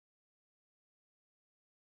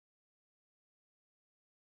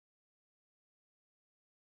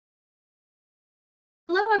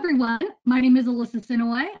Hello, everyone. My name is Alyssa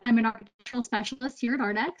Sinaway. I'm an architectural specialist here at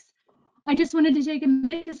ARDEX. I just wanted to take a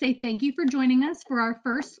minute to say thank you for joining us for our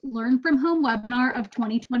first Learn from Home webinar of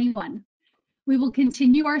 2021. We will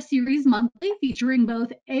continue our series monthly featuring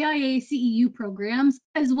both AIA CEU programs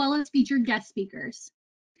as well as featured guest speakers.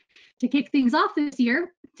 To kick things off this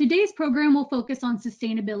year, today's program will focus on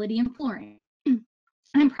sustainability in flooring.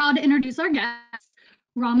 I'm proud to introduce our guests,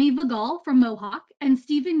 Ramie Vagal from Mohawk and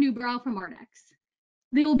Stephen Newbrough from ARDEX.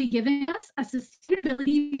 They will be giving us a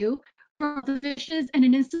sustainability view from the finishes and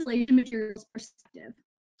an installation materials perspective.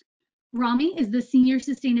 Ramie is the Senior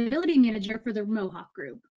Sustainability Manager for the Mohawk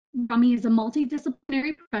Group. Ramie is a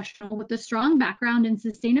multidisciplinary professional with a strong background in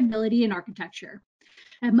sustainability and architecture.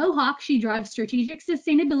 At Mohawk, she drives strategic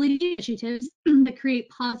sustainability initiatives that create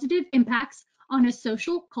positive impacts on a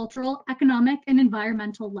social, cultural, economic, and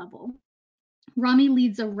environmental level. Ramie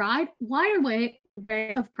leads a wide array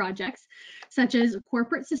of projects such as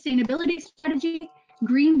corporate sustainability strategy,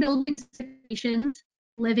 green building certifications,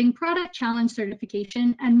 living product challenge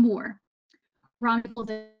certification, and more. Ramie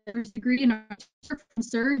holds a degree in architecture from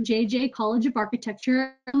Sir J.J. College of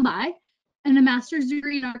Architecture in Mumbai and a master's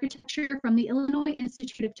degree in architecture from the Illinois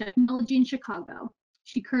Institute of Technology in Chicago.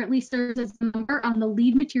 She currently serves as a member on the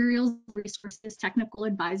Lead Materials Resources Technical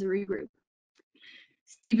Advisory Group.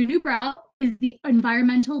 Stephen Newbrough is the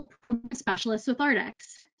Environmental Program Specialist with ARDEX.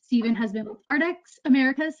 Stephen has been with ARDEX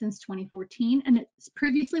America since 2014 and has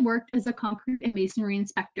previously worked as a concrete and masonry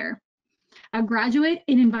inspector. A graduate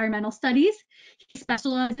in environmental studies, he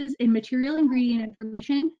specializes in material ingredient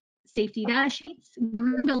information, safety data sheets,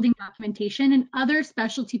 building documentation, and other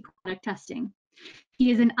specialty product testing. He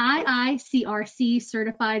is an IICRC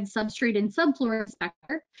certified substrate and subfloor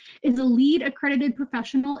inspector, is a lead accredited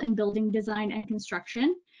professional in building design and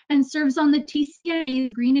construction, and serves on the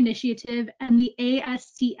TCMA Green Initiative and the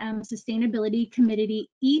ASTM Sustainability Committee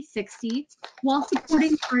E60 while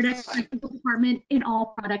supporting ARDEX technical department in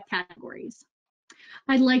all product categories.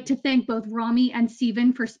 I'd like to thank both Ramie and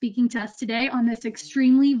Stephen for speaking to us today on this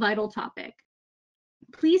extremely vital topic.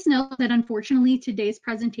 Please note that unfortunately today's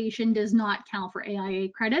presentation does not count for AIA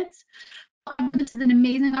credits. This is an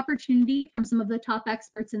amazing opportunity from some of the top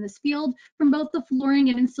experts in this field from both the flooring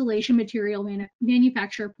and installation material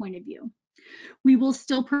manufacturer point of view. We will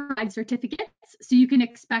still provide certificates, so you can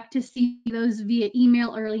expect to see those via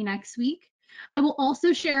email early next week. I will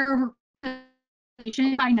also share a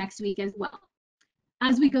presentation by next week as well.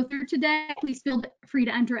 As we go through today, please feel free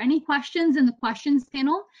to enter any questions in the questions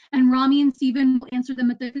panel, and Ramie and Stephen will answer them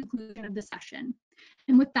at the conclusion of the session.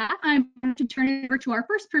 And with that, I'm going to turn it over to our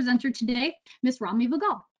first presenter today, Ms. Ramie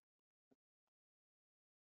Vagal.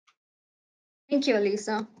 Thank you,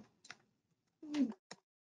 Elisa.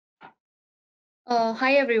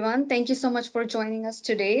 Hi, everyone. Thank you so much for joining us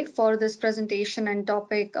today for this presentation and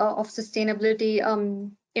topic of sustainability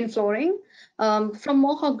in flooring. From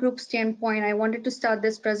Mohawk Group standpoint, I wanted to start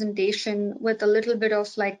this presentation with a little bit of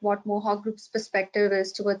like what Mohawk Group's perspective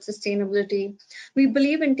is towards sustainability. We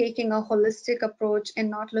believe in taking a holistic approach and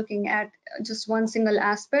not looking at just one single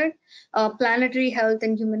aspect. Planetary health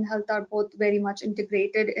and human health are both very much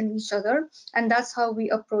integrated in each other, and that's how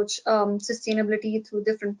we approach sustainability through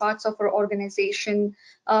different parts of our organization,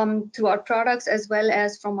 through our products, as well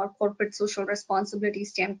as from our corporate social responsibility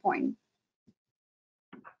standpoint.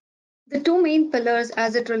 The two main pillars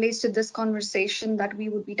as it relates to this conversation that we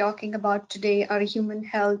would be talking about today are human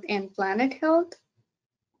health and planet health.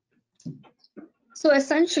 So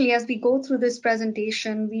essentially, as we go through this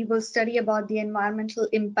presentation, we will study about the environmental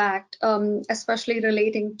impact, especially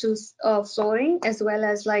relating to flooring, as well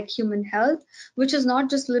as like human health, which is not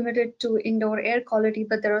just limited to indoor air quality,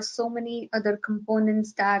 but there are so many other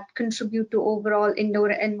components that contribute to overall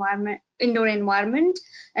indoor environment,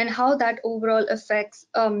 and how that overall affects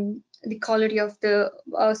the quality of the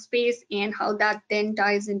space and how that then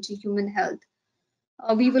ties into human health.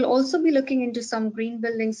 We will also be looking into some green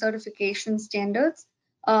building certification standards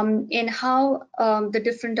and how the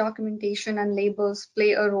different documentation and labels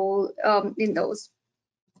play a role in those.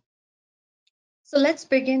 So let's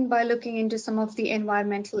begin by looking into some of the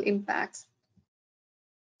environmental impacts.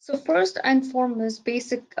 So first and foremost,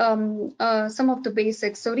 some of the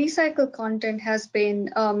basics. So recycled content has been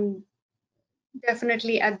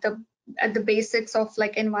definitely at the basics of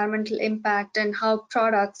like environmental impact and how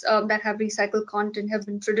products that have recycled content have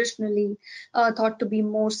been traditionally thought to be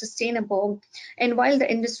more sustainable. And while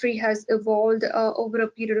the industry has evolved over a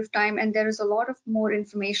period of time, and there is a lot of more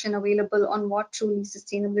information available on what truly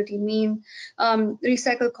sustainability means,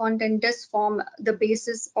 recycled content does form the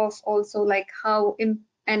basis of also like how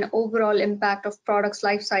an overall impact of products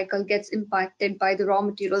life cycle gets impacted by the raw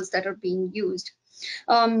materials that are being used.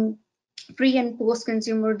 Pre and post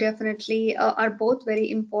consumer definitely are both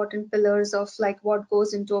very important pillars of like what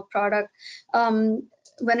goes into a product.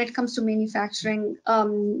 When it comes to manufacturing,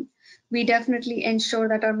 we definitely ensure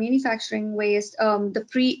that our manufacturing waste, the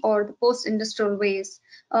pre or the post industrial waste,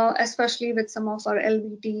 especially with some of our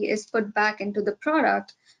LVT, is put back into the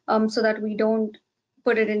product, so that we don't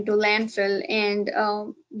put it into landfill,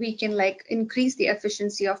 and we can like increase the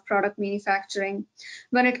efficiency of product manufacturing.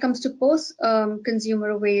 When it comes to post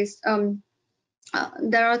consumer waste,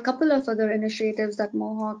 there are a couple of other initiatives that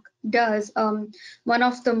Mohawk does. One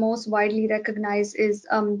of the most widely recognized is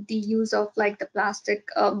the use of like the plastic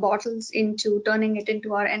bottles into turning it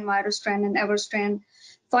into our EnviroStrand and EverStrand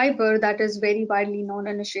fiber. That is very widely known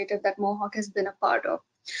initiative that Mohawk has been a part of.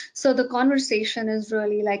 So the conversation is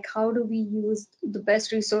really like, how do we use the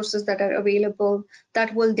best resources that are available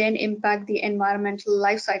that will then impact the environmental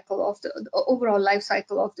life cycle of the overall life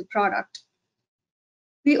cycle of the product.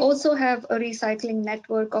 We also have a recycling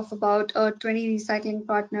network of about 20 recycling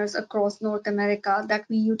partners across North America that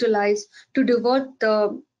we utilize to divert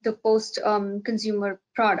the post consumer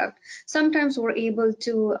product. Sometimes we're able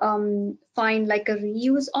to find like a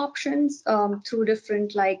reuse options through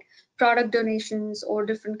different like product donations or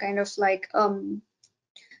different kind of like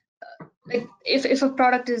if a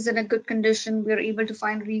product is in a good condition, we're able to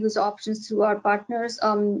find reuse options through our partners,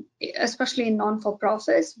 especially in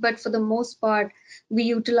non-for-profits. But for the most part, we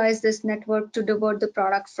utilize this network to divert the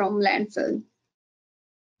product from landfill.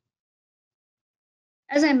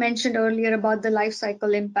 As I mentioned earlier about the life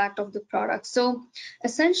cycle impact of the product. So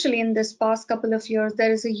essentially in this past couple of years,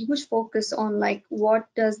 there is a huge focus on like what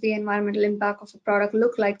does the environmental impact of a product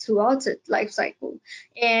look like throughout its life cycle,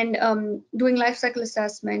 and doing life cycle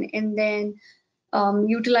assessment, and then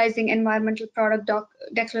utilizing environmental product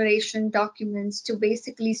declaration documents to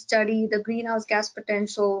basically study the greenhouse gas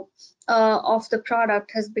potential of the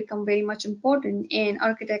product has become very much important, and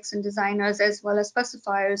architects and designers as well as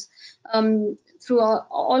specifiers through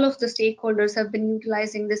all of the stakeholders have been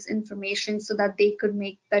utilizing this information so that they could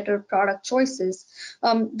make better product choices.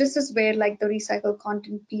 This is where like the recycled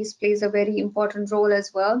content piece plays a very important role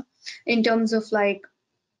as well, in terms of like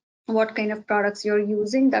what kind of products you're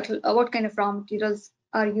using, that will what kind of raw materials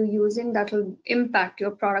are you using that will impact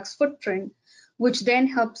your product's footprint, which then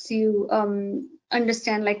helps you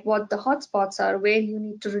understand like what the hotspots are, where you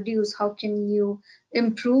need to reduce, how can you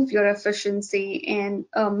improve your efficiency and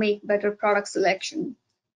make better product selection.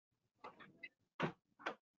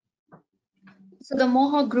 So the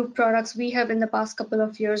Mohawk Group products we have in the past couple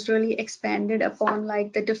of years really expanded upon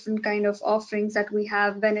like the different kind of offerings that we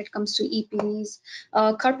have when it comes to EPDs.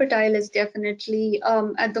 Carpet tile is definitely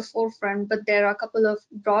at the forefront, but there are a couple of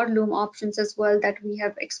broadloom options as well that we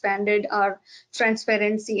have expanded our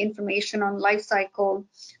transparency information on life cycle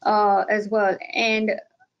as well. And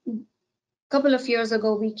a couple of years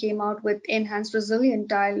ago, we came out with enhanced resilient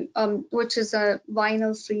tile, which is a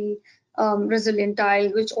vinyl-free resilient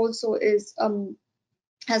tile, which also is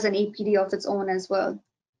has an APD of its own as well.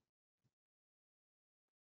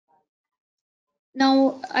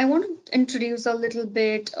 Now, I want to introduce a little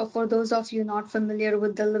bit for those of you not familiar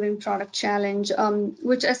with the Living Product Challenge,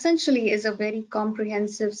 which essentially is a very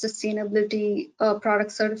comprehensive sustainability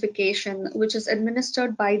product certification, which is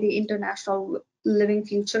administered by the International Living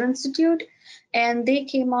Future Institute. And they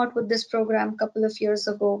came out with this program a couple of years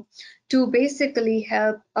ago to basically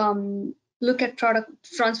help look at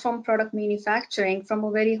transform product manufacturing from a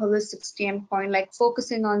very holistic standpoint, like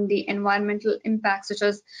focusing on the environmental impacts, such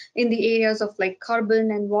as in the areas of like carbon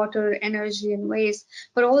and water, energy and waste,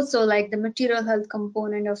 but also like the material health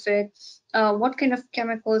component of it. What kind of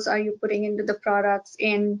chemicals are you putting into the products,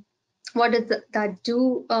 and what does that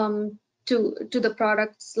do to the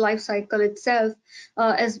product's life cycle itself,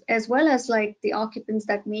 as well as like the occupants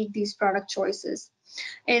that make these product choices.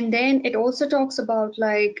 And then it also talks about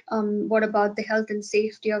like what about the health and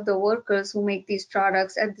safety of the workers who make these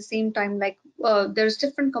products. At the same time, like there's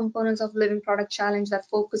different components of Living Product Challenge that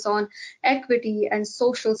focus on equity and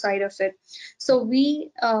social side of it. So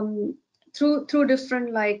we through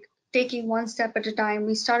different like taking one step at a time,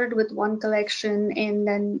 we started with one collection and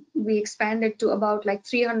then we expanded to about like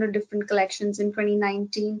 300 different collections in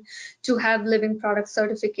 2019 to have living product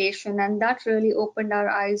certification, and that really opened our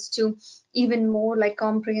eyes to even more like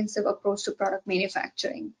comprehensive approach to product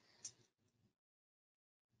manufacturing.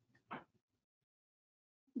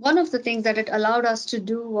 One of the things that it allowed us to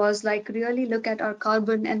do was like really look at our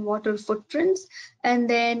carbon and water footprints and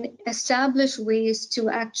then establish ways to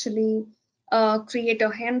actually create a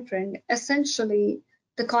handprint. Essentially,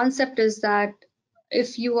 the concept is that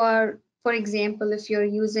if you are For example, if you're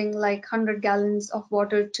using like 100 gallons of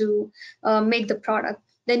water to make the product,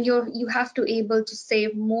 then you have to able to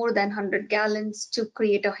save more than 100 gallons to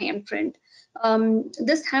create a handprint.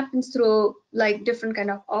 This happens through like different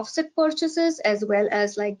kind of offset purchases, as well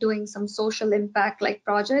as like doing some social impact like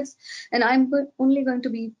projects. And only going to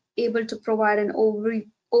be able to provide an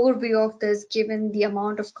overview of this given the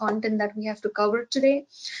amount of content that we have to cover today.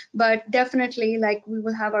 But definitely, like, we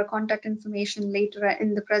will have our contact information later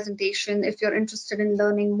in the presentation if you're interested in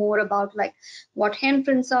learning more about like what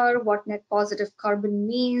handprints are, what net positive carbon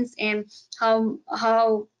means, and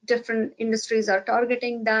how different industries are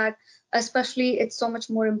targeting that. Especially, it's so much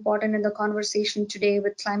more important in the conversation today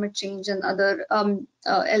with climate change and other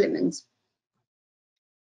elements.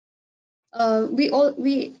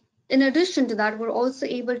 We in addition to that, we're also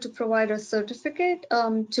able to provide a certificate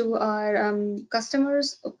to our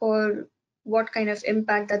customers for what kind of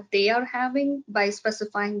impact that they are having by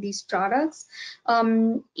specifying these products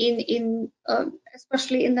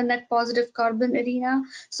especially in the net positive carbon arena.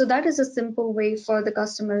 So that is a simple way for the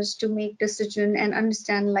customers to make decision and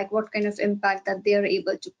understand like what kind of impact that they are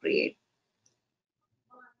able to create.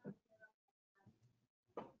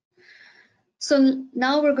 So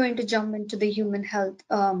now we're going to jump into the human health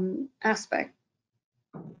aspect.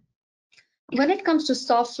 When it comes to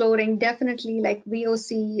soft flooring, definitely like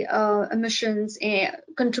VOC emissions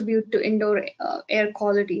contribute to indoor air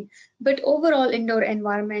quality. But overall indoor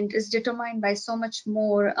environment is determined by so much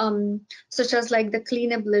more, such as like the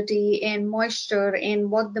cleanability and moisture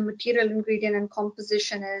and what the material ingredient and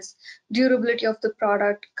composition is, durability of the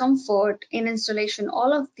product, comfort in installation.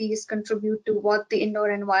 All of these contribute to what the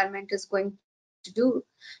indoor environment is going to do.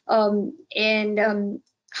 And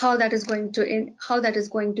how that is going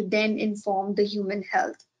to then inform the human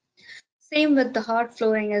health. Same with the hard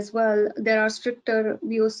flooring as well. There are stricter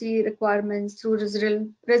VOC requirements through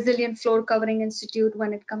Resilient Floor Covering Institute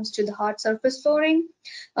when it comes to the hard surface flooring,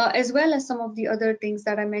 as well as some of the other things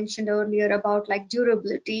that I mentioned earlier about like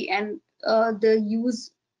durability and the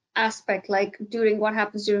use aspect, like during what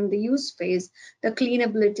happens during the use phase, the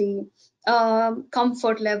cleanability,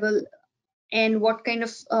 comfort level, and what kind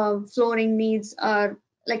of flooring needs are,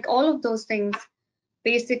 like all of those things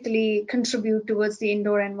basically contribute towards the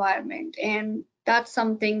indoor environment. And that's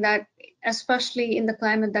something that, especially in the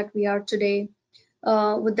climate that we are today,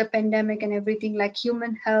 with the pandemic and everything, like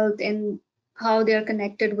human health and how they are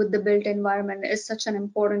connected with the built environment is such an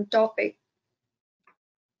important topic.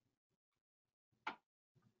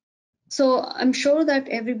 So I'm sure that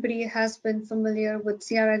everybody has been familiar with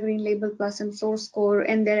Sierra Green Label Plus and Floor Score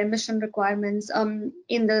and their emission requirements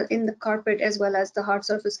in the carpet as well as the hard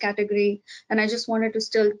surface category. And I just wanted to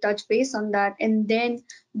still touch base on that and then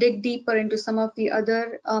dig deeper into some of the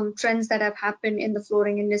other trends that have happened in the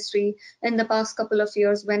flooring industry in the past couple of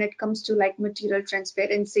years when it comes to like material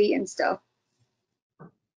transparency and stuff.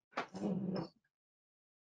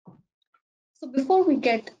 So before we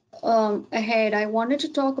get ahead, I wanted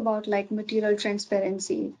to talk about like material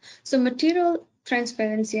transparency. So material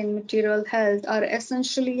transparency and material health are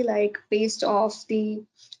essentially like based off the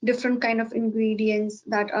different kind of ingredients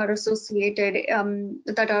that are associated,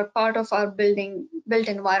 that are part of our built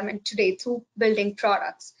environment today through building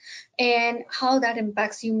products. And how that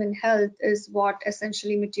impacts human health is what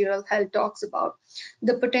essentially material health talks about.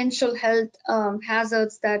 The potential health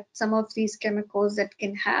hazards that some of these chemicals that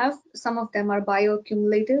can have, some of them are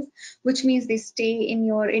bioaccumulative, which means they stay in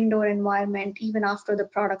your indoor environment even after the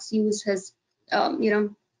product's use has,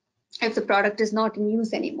 if the product is not in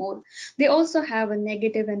use anymore. They also have a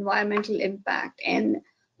negative environmental impact, and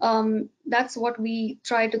that's what we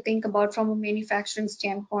try to think about from a manufacturing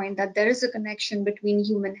standpoint, that there is a connection between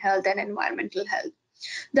human health and environmental health.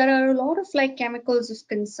 There are a lot of like chemicals of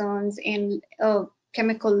concerns and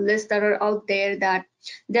chemical lists that are out there that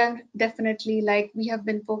then definitely, like, we have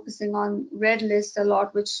been focusing on red list a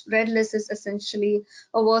lot, which red list is essentially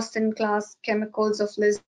a worst in class chemicals of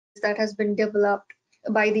list that has been developed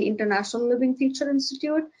by the International Living Feature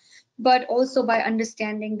Institute, but also by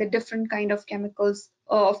understanding the different kind of chemicals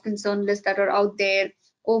of concern list that are out there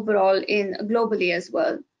overall in globally as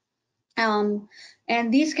well.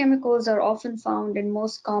 And these chemicals are often found in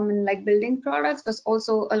most common like building products, but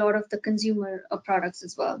also a lot of the consumer products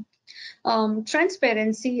as well.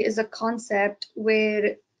 Transparency is a concept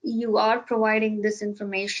where you are providing this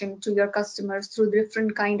information to your customers through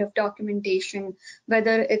different kind of documentation,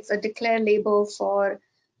 whether it's a declare label for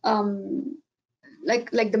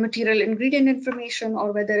like the material ingredient information,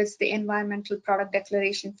 or whether it's the environmental product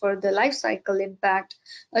declaration for the life cycle impact.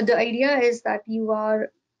 The idea is that you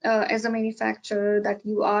are as a manufacturer, that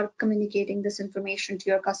you are communicating this information to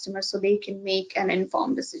your customers so they can make an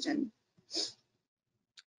informed decision.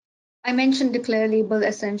 I mentioned declare label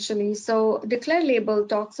essentially. So declare label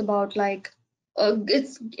talks about like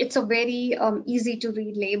it's a very easy to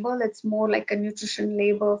read label. It's more like a nutrition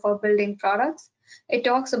label for building products. It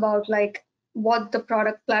talks about like what the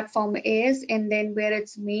product platform is and then where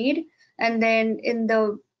it's made, and then in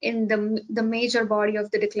the major body of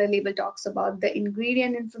the declare label talks about the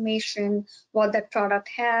ingredient information, what that product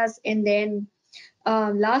has, and then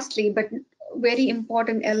lastly, but very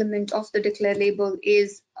important element of the declare label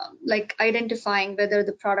is like identifying whether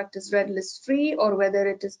the product is red list free or whether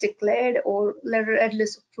it is declared or red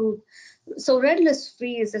list approved. So red list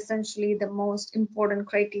free is essentially the most important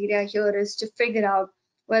criteria here, is to figure out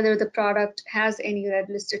whether the product has any red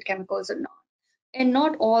listed chemicals or not. And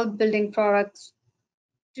not all building products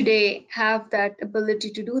today have that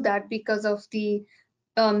ability to do that because of the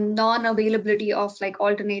non-availability of like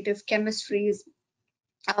alternative chemistries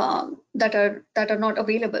that are not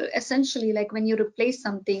available. Essentially, like when you replace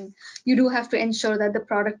something, you do have to ensure that the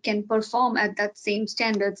product can perform at that same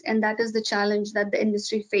standards, and that is the challenge that the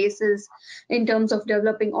industry faces in terms of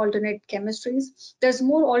developing alternate chemistries. There's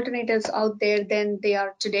more alternatives out there than they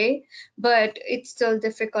are today, but it's still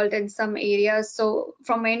difficult in some areas. So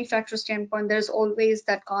from manufacturer standpoint, there's always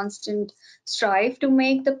that constant strive to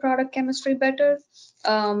make the product chemistry better,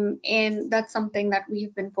 and that's something that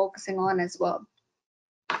we've been focusing on as well.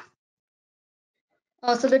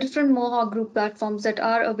 So the different Mohawk group platforms that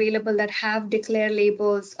are available that have declare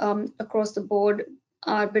labels across the board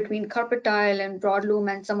are between carpet tile and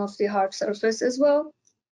broadloom and some of the hard surface as well.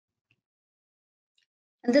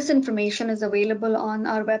 And this information is available on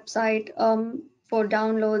our website for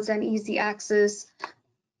downloads and easy access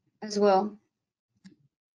as well.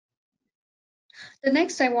 The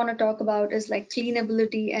next I want to talk about is like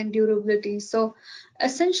cleanability and durability. So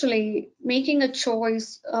essentially making a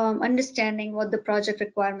choice, understanding what the project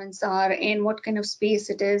requirements are and what kind of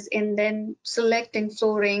space it is, and then selecting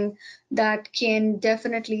flooring that can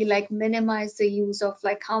definitely like minimize the use of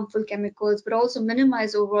like harmful chemicals, but also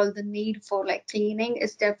minimize overall the need for like cleaning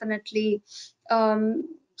is definitely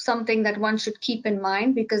something that one should keep in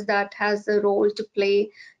mind, because that has a role to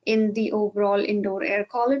play in the overall indoor air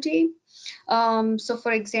quality. So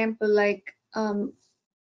for example, like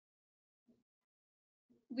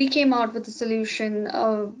we came out with a solution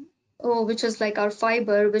which is like our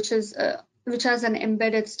fiber, which has an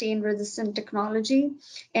embedded stain resistant technology.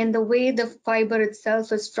 And the way the fiber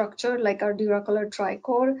itself is structured, like our Duracolor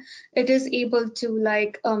tricore, it is able to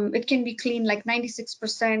like it can be cleaned, like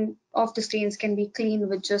 96% of the stains can be cleaned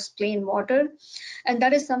with just plain water. And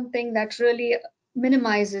that is something that really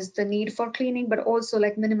minimizes the need for cleaning, but also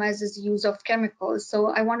like minimizes use of chemicals. So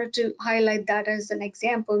I wanted to highlight that as an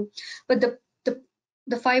example. But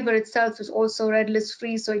the fiber itself is also red list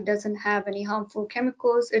free, so it doesn't have any harmful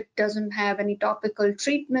chemicals, it doesn't have any topical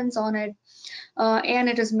treatments on it, and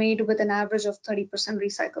it is made with an average of 30%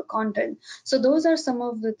 recycled content. So those are some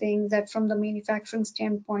of the things that from the manufacturing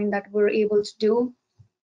standpoint that we're able to do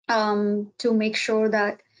to make sure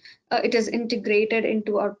that it is integrated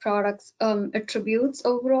into our products attributes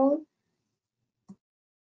overall.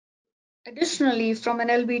 Additionally, from an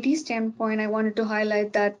LBT standpoint, I wanted to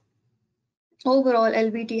highlight that overall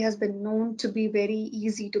LBT has been known to be very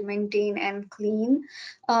easy to maintain and clean.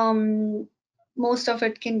 Most of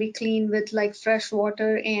it can be cleaned with like fresh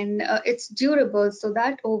water, and it's durable, so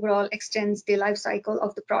that overall extends the life cycle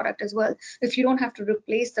of the product as well. If you don't have to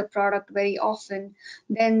replace the product very often,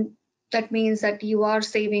 then that means that you are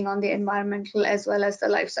saving on the environmental as well as the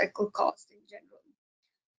life cycle cost in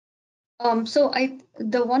general. So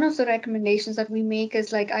the one of the recommendations that we make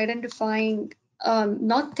is like identifying,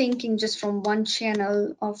 not thinking just from one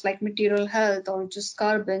channel of like material health or just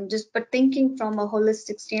carbon, but thinking from a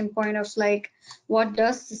holistic standpoint of like, what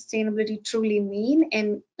does sustainability truly mean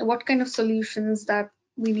and what kind of solutions that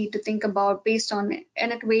we need to think about based on it.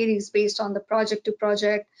 And it varies based on the project to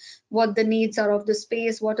project, what the needs are of the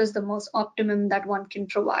space, what is the most optimum that one can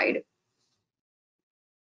provide.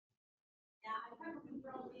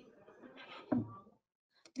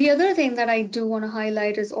 The other thing that I do want to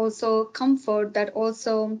highlight is also comfort, that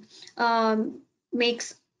also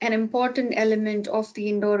makes an important element of the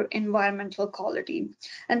indoor environmental quality.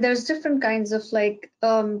 And there's different kinds of like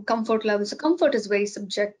comfort levels. So comfort is very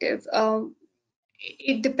subjective.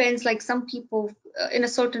 It depends, like some people in a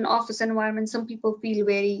certain office environment, some people feel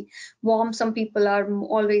very warm, some people are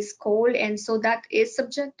always cold, and so that is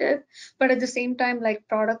subjective. But at the same time, like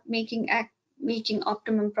product making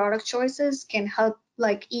optimum product choices can help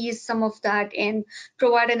like ease some of that and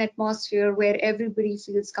provide an atmosphere where everybody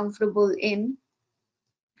feels comfortable in.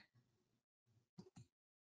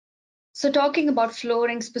 So talking about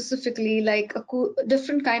flooring specifically, like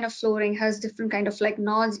different kind of flooring has different kind of like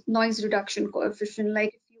noise reduction coefficient.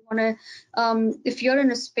 Like if you want to, if you're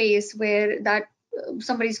in a space where that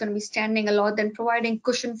somebody's going to be standing a lot, then providing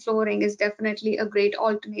cushion flooring is definitely a great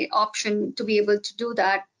alternate option to be able to do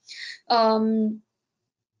that. Um,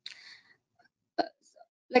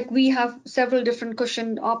 like we have several different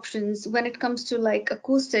cushion options when it comes to like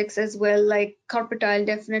acoustics as well. Like carpet tile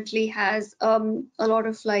definitely has a lot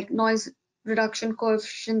of like noise reduction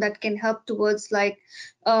coefficient that can help towards like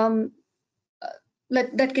um,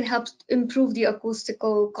 that can help improve the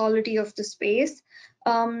acoustical quality of the space.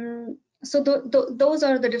 So those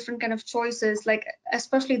are the different kind of choices, like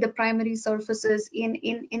especially the primary surfaces in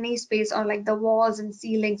any space are like the walls and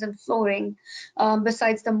ceilings and flooring,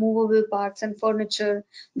 besides the movable parts and furniture,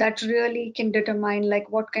 that really can determine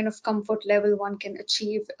like what kind of comfort level one can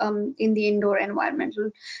achieve in the indoor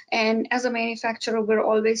environmental. And as a manufacturer, we're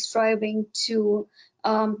always striving to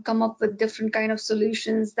come up with different kind of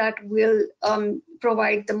solutions that will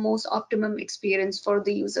provide the most optimum experience for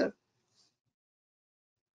the user.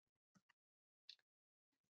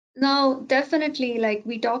 Now, definitely, like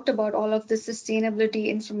we talked about all of the sustainability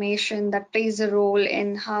information that plays a role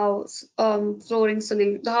in how how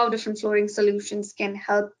different flooring solutions can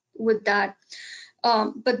help with that.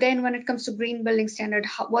 But then when it comes to green building standard,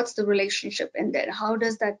 what's the relationship in there? How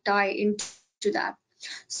does that tie into that?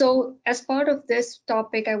 So as part of this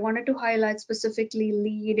topic, I wanted to highlight specifically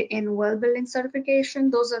LEED in well building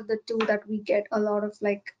certification. Those are the two that we get a lot of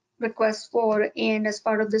like requests for. And as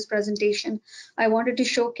part of this presentation, I wanted to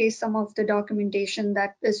showcase some of the documentation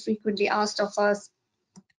that is frequently asked of us.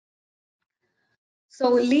 So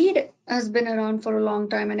LEED has been around for a long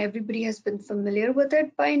time and everybody has been familiar with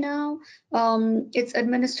it by now. It's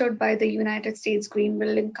administered by the United States Green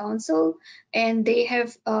Building Council, and they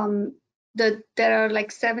have there are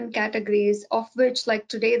like 7 categories, of which like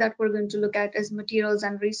today that we're going to look at is materials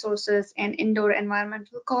and resources and indoor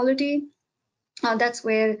environmental quality. That's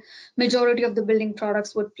where majority of the building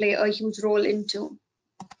products would play a huge role into.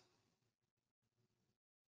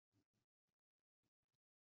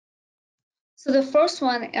 So the first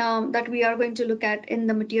one that we are going to look at in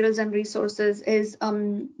the materials and resources is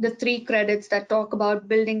the 3 credits that talk about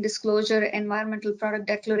building disclosure, environmental product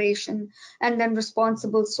declaration, and then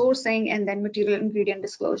responsible sourcing, and then material ingredient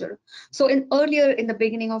disclosure. So earlier in the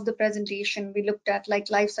beginning of the presentation, we looked at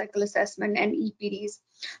like life cycle assessment and EPDs.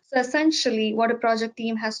 So essentially what a project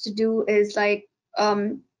team has to do is like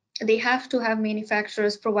they have to have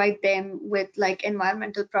manufacturers provide them with like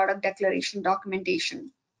environmental product declaration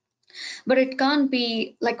documentation. But it can't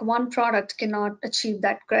be like one product cannot achieve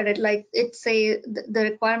that credit. Like it's the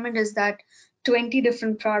requirement is that 20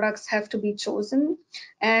 different products have to be chosen,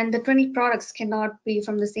 and the 20 products cannot be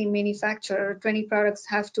from the same manufacturer. 20 products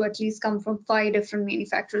have to at least come from 5 different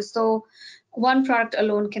manufacturers. So one product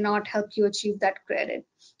alone cannot help you achieve that credit.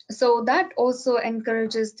 So that also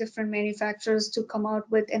encourages different manufacturers to come out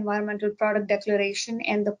with environmental product declaration,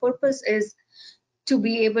 and the purpose is to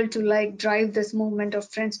be able to like drive this movement of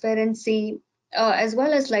transparency, as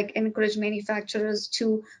well as like encourage manufacturers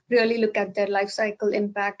to really look at their life cycle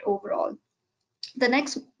impact overall. The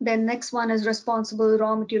next one is responsible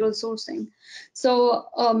raw material sourcing. So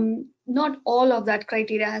not all of that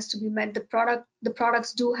criteria has to be met. The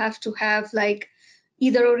products do have to have like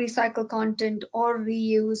either a recycled content or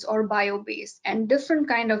reuse or bio-based, and different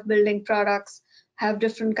kind of building products have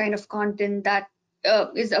different kind of content that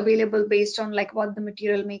is available based on like what the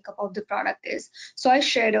material makeup of the product is. So I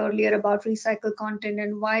shared earlier about recycled content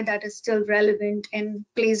and why that is still relevant and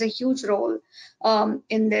plays a huge role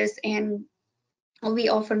in this. And we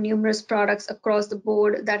offer numerous products across the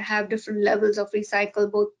board that have different levels of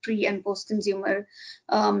recycle, both pre and post consumer,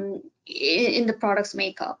 in the product's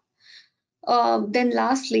makeup. Then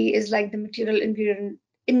lastly is like the material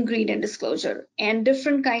ingredient disclosure, and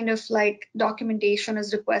different kind of like documentation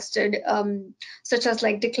is requested, such as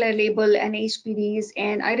like declare label and HPDs.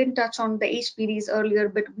 And I didn't touch on the HPDs earlier,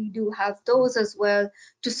 but we do have those as well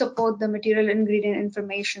to support the material ingredient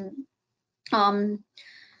information.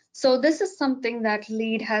 So this is something that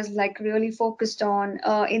LEED has like really focused on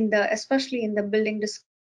especially in the building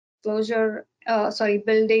disclosure,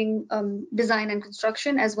 building design and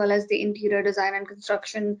construction, as well as the interior design and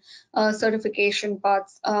construction certification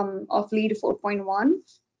parts of LEED 4.1.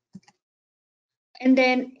 And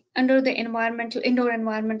then under the indoor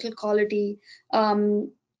environmental quality,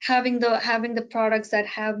 having the products that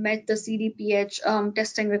have met the CDPH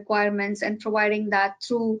testing requirements and providing that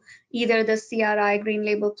through either the CRI Green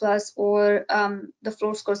Label Plus or the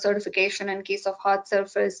floor score certification in case of hard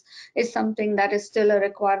surface is something that is still a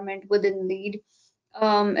requirement within LEED.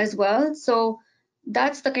 as well. So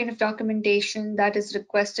that's the kind of documentation that is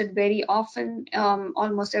requested very often,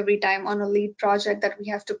 almost every time on a lead project that we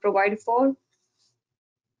have to provide for.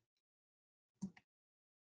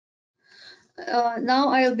 Now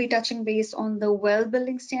I'll be touching base on the well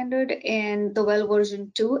building standard and the well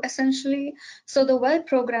version 2 essentially. So the well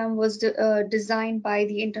program was designed by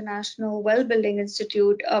the International Well Building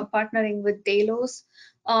Institute, partnering with Delos.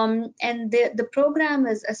 And the program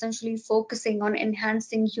is essentially focusing on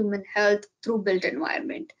enhancing human health through built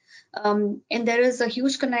environment. And there is a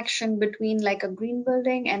huge connection between like a green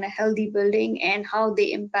building and a healthy building and how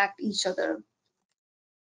they impact each other.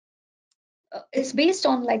 It's based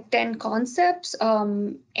on like 10 concepts,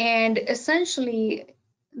 and essentially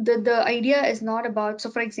the idea is not about, so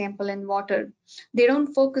for example in water, they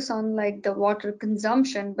don't focus on like the water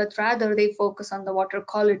consumption, but rather they focus on the water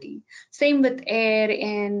quality. Same with air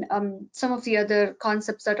and some of the other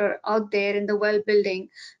concepts that are out there in the well building.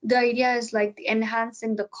 The idea is like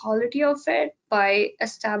enhancing the quality of it by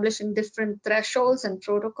establishing different thresholds and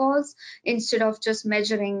protocols instead of just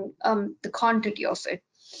measuring the quantity of it.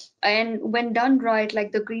 And when done right,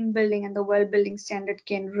 like the green building and the well building standard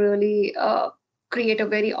can really create a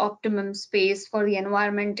very optimum space for the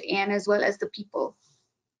environment and as well as the people.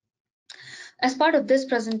 As part of this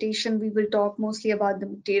presentation, we will talk mostly about the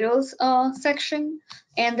materials section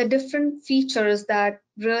and the different features that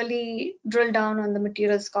really drill down on the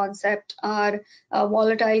materials concept are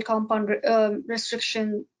volatile compound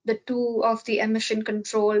restriction, the two of the emission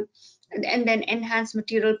control, and then enhanced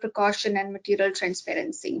material precaution and material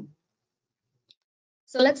transparency.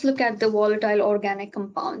 So let's look at the volatile organic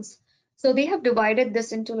compounds. So they have divided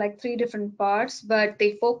this into like 3 different parts, but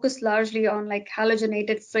they focus largely on like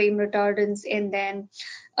halogenated flame retardants and then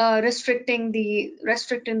restricting the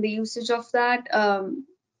usage of that,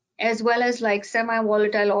 as well as like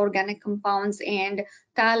semi-volatile organic compounds and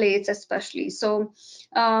phthalates especially. So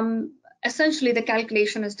essentially the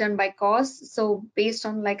calculation is done by cost. So based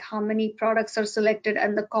on like how many products are selected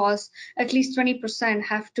and the cost, at least 20%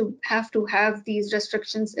 have these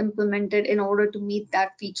restrictions implemented in order to meet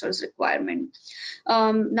that features requirement.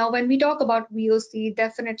 Now, when we talk about VOC,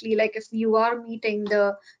 definitely like if you are meeting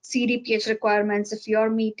the CDPH requirements, if you are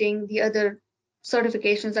meeting the other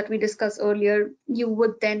certifications that we discussed earlier, you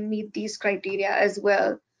would then meet these criteria as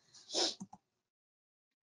well.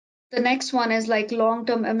 The next one is like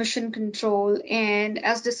long-term emission control. And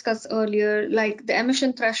as discussed earlier, like the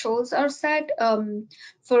emission thresholds are set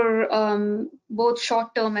for both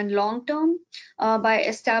short-term and long-term by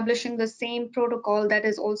establishing the same protocol that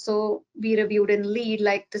is also be reviewed in LEED,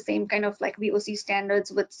 like the same kind of like VOC standards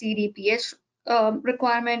with CDPH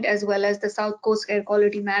requirement, as well as the South Coast Air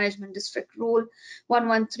Quality Management District Rule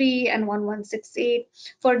 113 and 1168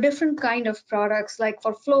 for different kind of products like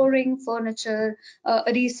for flooring, furniture,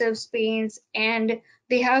 adhesives, paints, and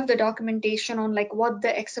they have the documentation on like what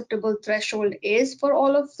the acceptable threshold is for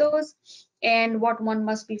all of those and what one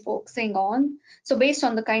must be focusing on. So based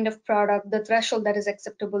on the kind of product, the threshold that is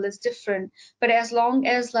acceptable is different. But as long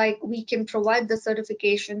as like we can provide the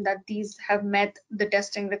certification that these have met the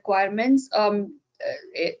testing requirements, then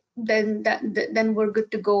we're good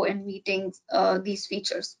to go in meeting these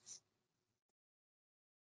features.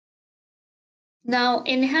 Now,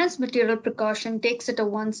 enhanced material precaution takes it a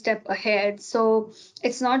one step ahead. So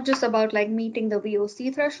it's not just about like meeting the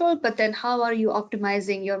VOC threshold, but then how are you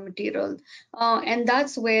optimizing your material? And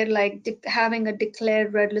that's where like having a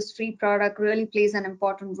declared red list free product really plays an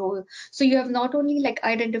important role. So you have not only like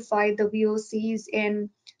identified the VOCs and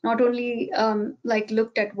not only like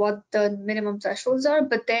looked at what the minimum thresholds are,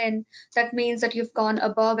 but then that means that you've gone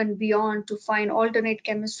above and beyond to find alternate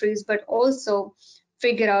chemistries, but also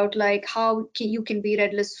figure out like how you can be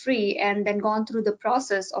red list free and then gone through the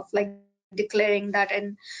process of like declaring that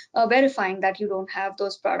and verifying that you don't have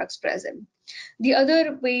those products present. The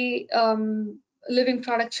other way, living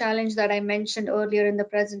product challenge that I mentioned earlier in the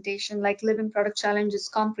presentation, like living product challenge is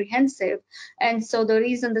comprehensive. And so the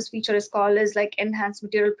reason this feature is called is like enhanced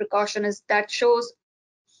material precaution is that shows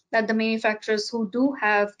that the manufacturers who do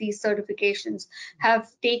have these certifications have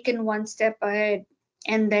taken one step ahead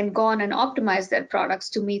and then gone and optimized their products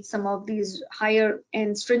to meet some of these higher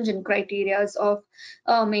and stringent criteria of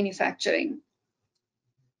manufacturing.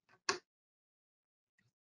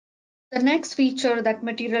 The next feature, that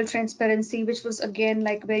material transparency, which was again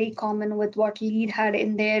like very common with what LEED had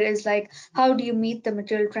in there, is like how do you meet the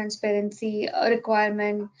material transparency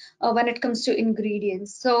requirement when it comes to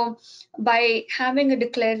ingredients. So by having a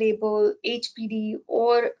declare label, HPD,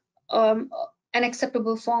 or an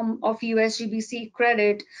acceptable form of USGBC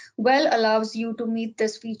credit well allows you to meet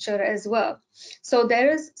this feature as well. So there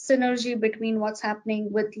is synergy between what's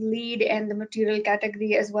happening with lead and the material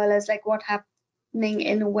category, as well as like what happening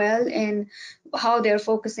in well and how they're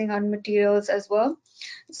focusing on materials as well.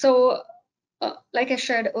 So like I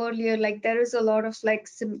shared earlier, like there is a lot of like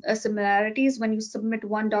similarities when you submit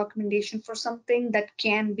one documentation for something that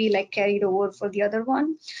can be like carried over for the other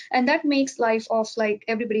one, and that makes life of like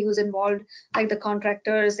everybody who's involved, like the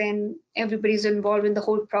contractors and everybody's involved in the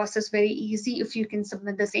whole process, very easy if you can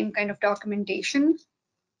submit the same kind of documentation.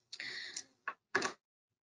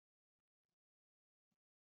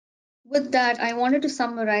 With that, I wanted to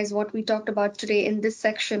summarize what we talked about today in this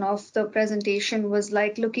section of the presentation was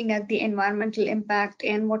like looking at the environmental impact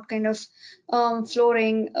and what kind of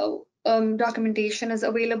flooring documentation is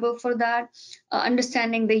available for that,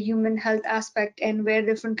 understanding the human health aspect and where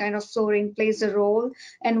different kind of flooring plays a role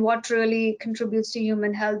and what really contributes to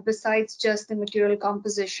human health besides just the material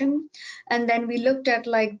composition. And then we looked at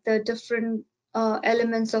like the different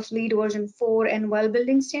elements of LEED version 4 and well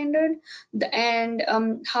building standard, and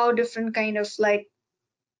how different kind of like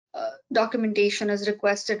documentation is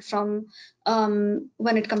requested from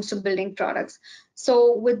when it comes to building products.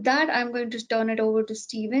 So with that, I'm going to turn it over to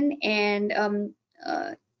Stephen, and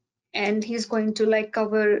he's going to like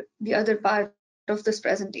cover the other part of this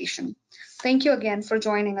presentation. Thank you again for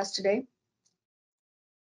joining us today.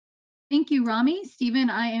 Thank you, Ramie. Stephen,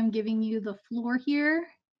 I am giving you the floor here.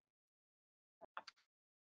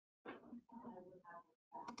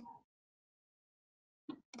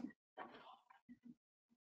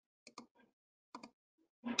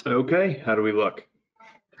 Okay, how do we look?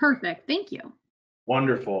 Perfect, thank you.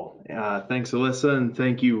 Wonderful. Thanks, Alyssa, and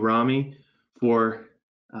thank you, Ramie, for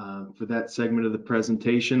that segment of the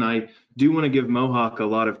presentation. I do want to give Mohawk a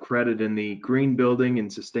lot of credit in the green building and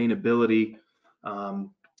sustainability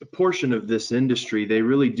portion of this industry. They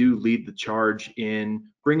really do lead the charge in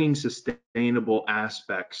bringing sustainable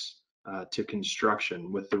aspects to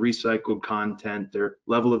construction with the recycled content, their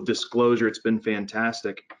level of disclosure. It's been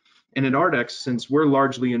fantastic. And at ARDEX, since we're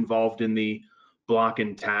largely involved in the block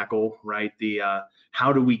and tackle, right? The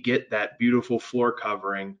how do we get that beautiful floor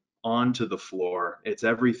covering onto the floor? It's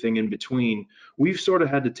everything in between. We've sort of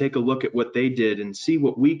had to take a look at what they did and see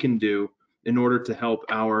what we can do in order to help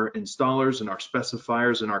our installers and our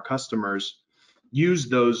specifiers and our customers use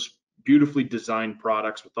those beautifully designed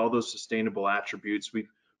products with all those sustainable attributes. We've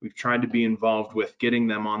tried to be involved with getting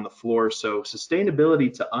them on the floor. So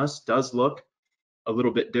sustainability to us does look a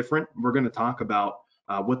little bit different. We're going to talk about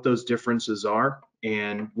what those differences are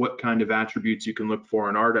and what kind of attributes you can look for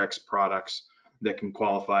in ARDEX products that can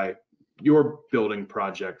qualify your building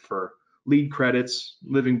project for LEED credits,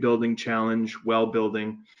 Living Building Challenge, Well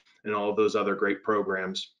Building, and all of those other great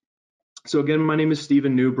programs. So again, my name is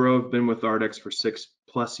Stephen Newbrough. I've been with ARDEX for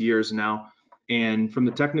 6+ years now. And from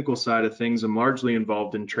the technical side of things, I'm largely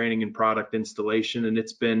involved in training and product installation. And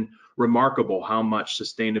it's been remarkable how much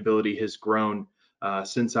sustainability has grown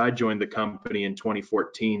since I joined the company in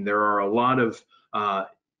 2014. There are a lot of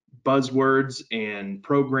buzzwords and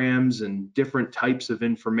programs and different types of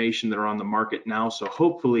information that are on the market now. So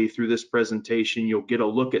hopefully through this presentation, you'll get a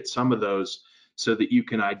look at some of those so that you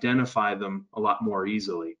can identify them a lot more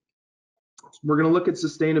easily. So we're going to look at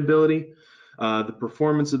sustainability, the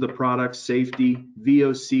performance of the product, safety,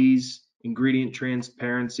 VOCs, ingredient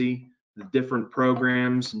transparency, the different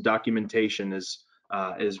programs and documentation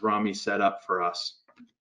as Ramie set up for us.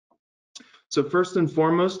 So first and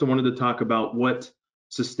foremost, I wanted to talk about what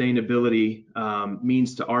sustainability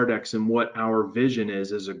means to ARDEX and what our vision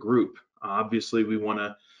is as a group. Obviously, we want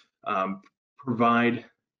to provide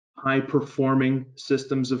high-performing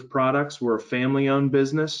systems of products. We're a family-owned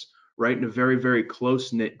business, right, in a very, very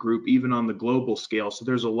close-knit group, even on the global scale. So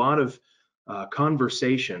there's a lot of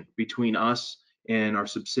conversation between us and our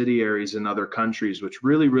subsidiaries in other countries, which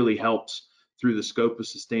really, really helps through the scope of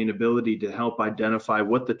sustainability to help identify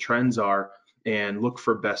what the trends are and look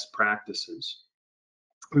for best practices.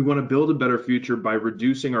 We want to build a better future by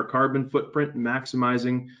reducing our carbon footprint and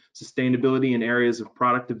maximizing sustainability in areas of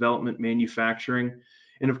product development, manufacturing,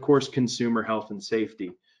 and of course, consumer health and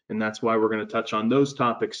safety. And that's why we're going to touch on those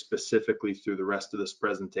topics specifically through the rest of this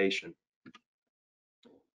presentation.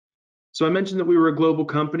 So I mentioned that we were a global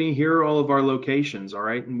company. Here are all of our locations, all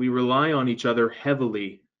right? And we rely on each other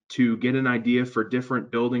heavily to get an idea for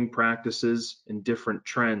different building practices and different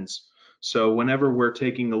trends. So whenever we're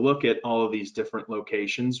taking a look at all of these different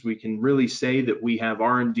locations, we can really say that we have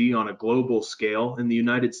R&D on a global scale. In the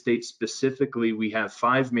United States specifically, we have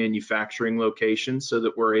 5 manufacturing locations so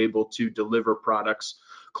that we're able to deliver products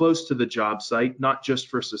close to the job site, not just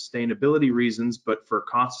for sustainability reasons, but for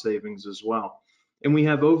cost savings as well. And we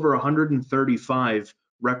have over 135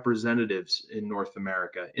 representatives in North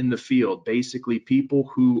America in the field, basically people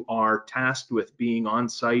who are tasked with being on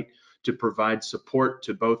site to provide support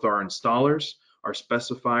to both our installers, our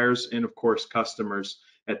specifiers, and of course customers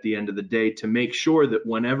at the end of the day, to make sure that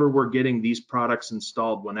whenever we're getting these products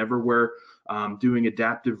installed, whenever we're doing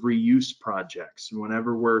adaptive reuse projects,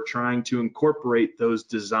 whenever we're trying to incorporate those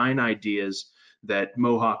design ideas that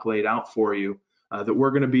Mohawk laid out for you, that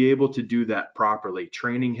we're going to be able to do that properly.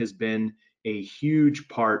 Training has been a huge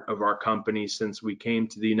part of our company since we came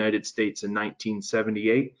to the United States in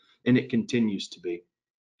 1978, and it continues to be.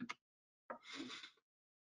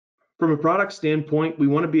 From a product standpoint, we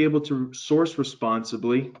want to be able to source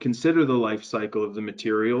responsibly, consider the life cycle of the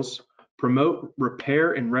materials, promote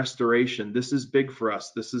repair and restoration. This is big for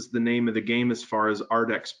us. This is the name of the game as far as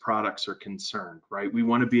ARDEX products are concerned, right? We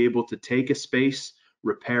want to be able to take a space,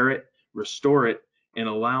 repair it, restore it, and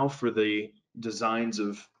allow for the designs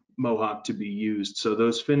of Mohawk to be used. So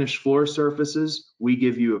those finished floor surfaces, we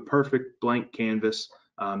give you a perfect blank canvas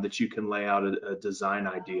that you can lay out a design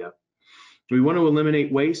idea. We want to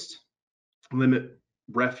eliminate waste, limit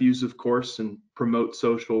refuse, of course, and promote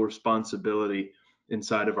social responsibility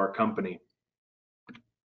inside of our company.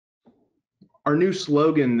 Our new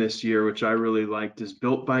slogan this year, which I really liked, is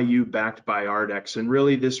built by you, backed by ARDEX. And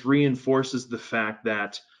really this reinforces the fact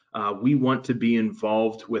that we want to be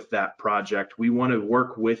involved with that project. We want to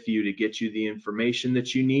work with you to get you the information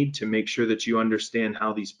that you need to make sure that you understand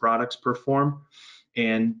how these products perform.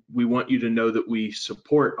 And we want you to know that we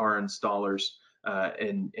support our installers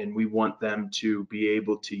and we want them to be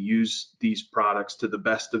able to use these products to the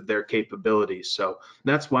best of their capabilities. So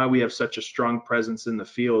that's why we have such a strong presence in the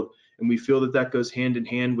field. And we feel that that goes hand in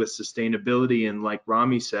hand with sustainability and, like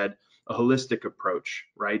Ramie said, a holistic approach,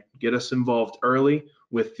 right? Get us involved early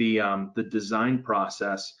with the design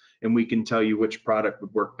process, and we can tell you which product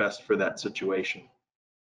would work best for that situation.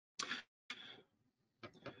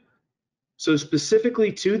 So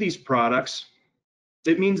specifically to these products,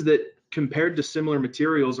 it means that compared to similar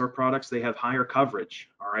materials or products, they have higher coverage,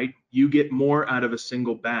 all right? You get more out of a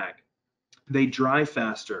single bag. They dry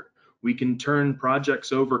faster. We can turn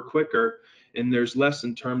projects over quicker, and there's less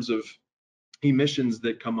in terms of emissions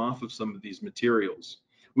that come off of some of these materials.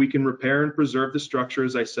 We can repair and preserve the structure,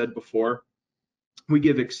 as I said before. We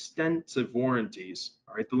give extensive warranties,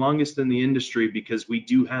 all right, the longest in the industry, because we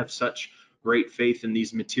do have such great faith in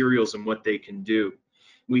these materials and what they can do.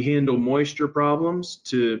 We handle moisture problems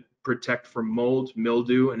to protect from mold,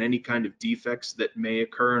 mildew, and any kind of defects that may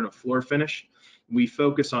occur in a floor finish. We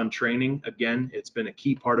focus on training. Again, it's been a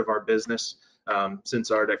key part of our business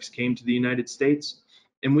since ARDEX came to the United States.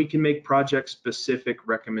 And we can make project-specific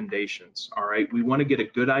recommendations, all right? We want to get a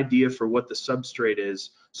good idea for what the substrate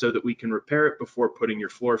is so that we can repair it before putting your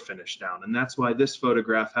floor finish down. And that's why this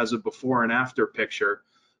photograph has a before and after picture.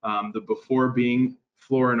 The before being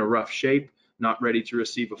floor in a rough shape, not ready to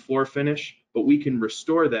receive a floor finish, but we can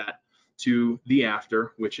restore that to the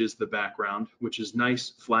after, which is the background, which is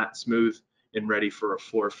nice, flat, smooth, and ready for a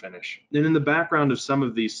floor finish. And in the background of some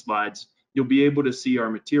of these slides, you'll be able to see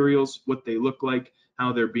our materials, what they look like,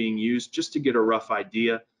 how they're being used, just to get a rough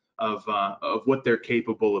idea of what they're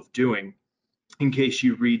capable of doing in case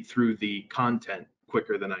you read through the content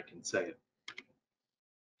quicker than I can say it.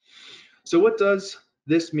 So what does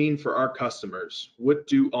this mean for our customers? What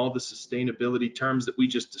do all the sustainability terms that we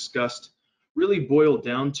just discussed really boil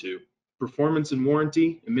down to? Performance and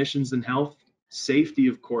warranty, emissions and health, safety,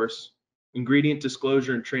 of course, ingredient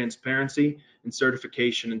disclosure and transparency, and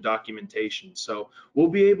certification and documentation. So we'll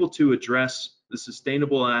be able to address the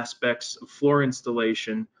sustainable aspects of floor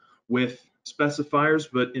installation with specifiers,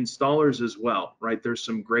 but installers as well, right? There's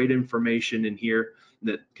some great information in here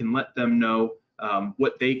that can let them know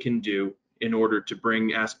what they can do in order to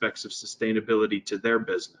bring aspects of sustainability to their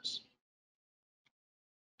business.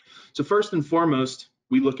 So first and foremost,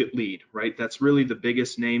 we look at LEED, right? That's really the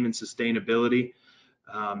biggest name in sustainability.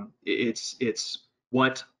 It's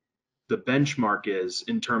what the benchmark is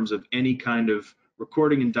in terms of any kind of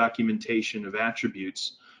recording and documentation of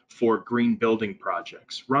attributes for green building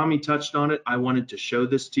projects. Ramie touched on it. I wanted to show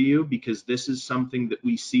this to you because this is something that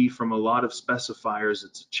we see from a lot of specifiers.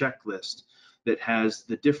 It's a checklist that has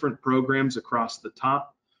the different programs across the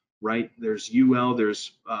top, right? There's UL,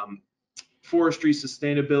 there's forestry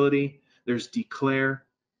sustainability, there's declare,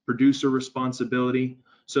 producer responsibility.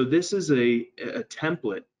 So this is a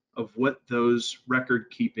template of what those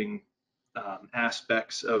record keeping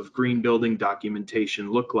aspects of green building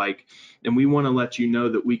documentation look like. And we want to let you know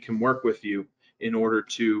that we can work with you in order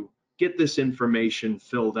to get this information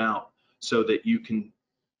filled out so that you can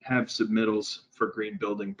have submittals for green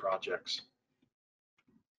building projects.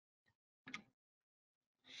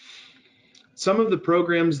 Some of the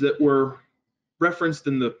programs that were referenced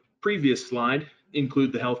in the previous slide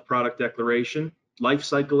include the Health Product Declaration, Life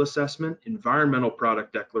Cycle Assessment, Environmental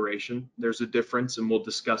Product Declaration. There's a difference, and we'll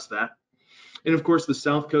discuss that. And of course, the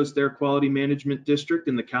South Coast Air Quality Management District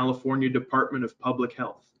and the California Department of Public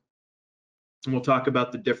Health. And we'll talk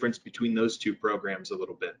about the difference between those two programs a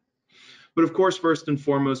little bit. But of course, first and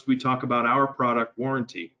foremost, we talk about our product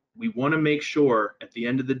warranty. We want to make sure at the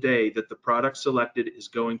end of the day that the product selected is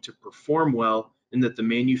going to perform well and that the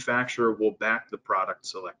manufacturer will back the product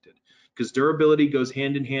selected, because durability goes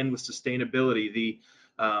hand in hand with sustainability. The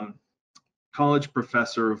college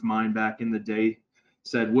professor of mine back in the day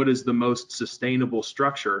said, what is the most sustainable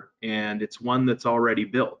structure? And it's one that's already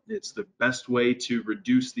built. It's the best way to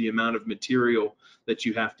reduce the amount of material that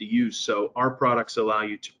you have to use. So our products allow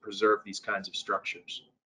you to preserve these kinds of structures.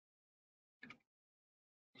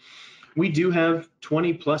 We do have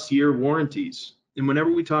 20+ year warranties. And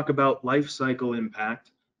whenever we talk about life cycle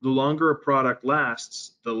impact, the longer a product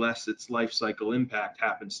lasts, the less its life cycle impact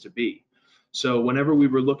happens to be. So whenever we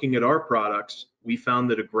were looking at our products, we found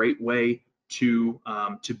that a great way to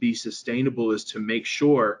be sustainable is to make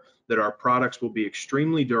sure that our products will be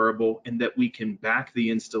extremely durable and that we can back the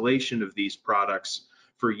installation of these products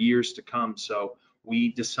for years to come. So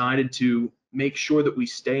we decided to make sure that we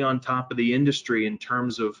stay on top of the industry in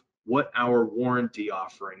terms of what our warranty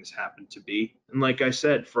offerings happen to be. And like I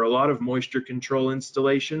said, for a lot of moisture control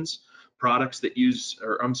installations, products that use,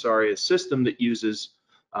 a system that uses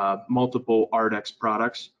multiple ARDEX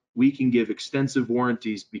products, we can give extensive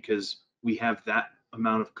warranties because we have that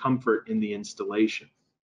amount of comfort in the installation.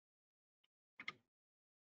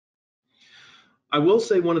 I will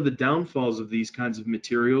say one of the downfalls of these kinds of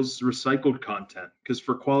materials is recycled content, because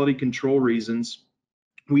for quality control reasons,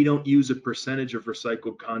 we don't use a percentage of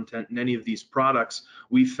recycled content in any of these products.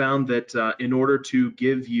 We found that in order to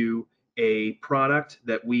give you a product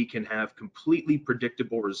that we can have completely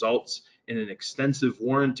predictable results in an extensive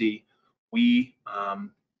warranty, we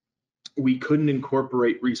couldn't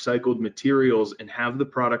incorporate recycled materials and have the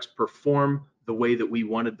products perform the way that we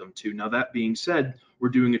wanted them to. Now, that being said, we're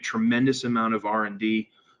doing a tremendous amount of R&D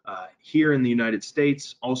here in the United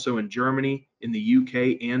States, also in Germany, in the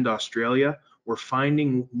UK, and Australia. We're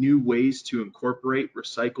finding new ways to incorporate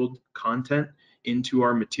recycled content into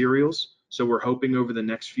our materials. So we're hoping over the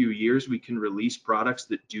next few years we can release products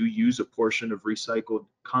that do use a portion of recycled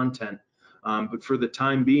content. But for the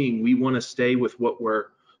time being, we want to stay with what we're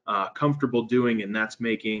comfortable doing, and that's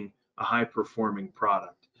making a high-performing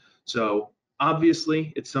product. So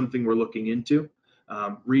obviously, it's something we're looking into.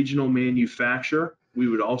 Regional manufacture, we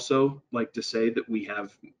would also like to say that we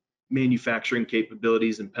have manufacturing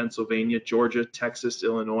capabilities in Pennsylvania, Georgia, Texas,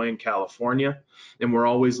 Illinois, and California, and we're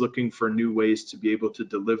always looking for new ways to be able to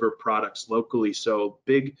deliver products locally. So a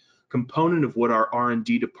big component of what our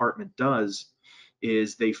R&D department does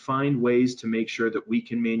is they find ways to make sure that we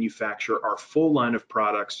can manufacture our full line of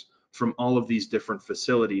products from all of these different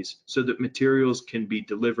facilities so that materials can be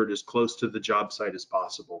delivered as close to the job site as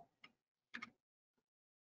possible.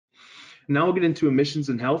 Now we'll get into emissions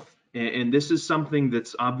and health. And this is something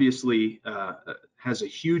that's obviously has a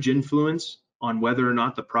huge influence on whether or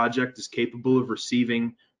not the project is capable of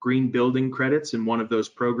receiving green building credits in one of those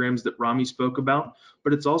programs that Ramie spoke about,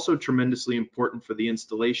 but it's also tremendously important for the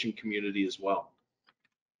installation community as well.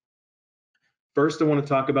 First, I want to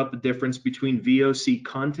talk about the difference between VOC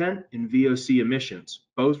content and VOC emissions.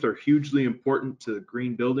 Both are hugely important to the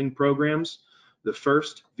green building programs. The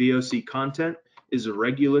first, VOC content, is a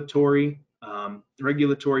regulatory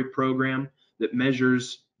program that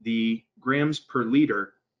measures the grams per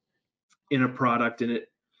liter in a product, and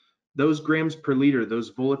those grams per liter, those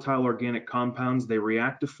volatile organic compounds, they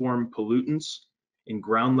react to form pollutants in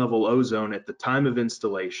ground level ozone at the time of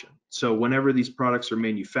installation. So whenever these products are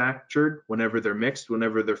manufactured, whenever they're mixed,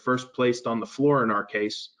 whenever they're first placed on the floor in our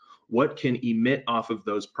case, what can emit off of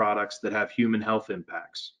those products that have human health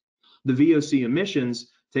impacts? The VOC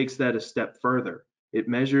emissions takes that a step further. It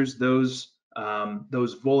measures those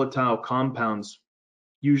volatile compounds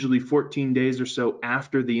usually 14 days or so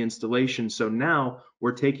after the installation. So now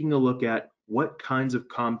we're taking a look at what kinds of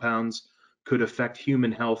compounds could affect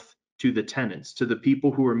human health to the tenants, to the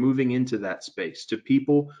people who are moving into that space, to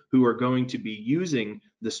people who are going to be using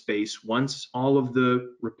the space once all of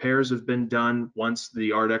the repairs have been done, once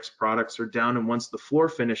the ARDEX products are down, and once the floor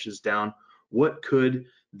finish is down. What could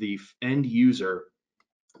the end user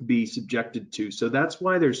be subjected to? So that's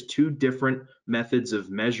why there's two different methods of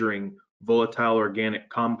measuring volatile organic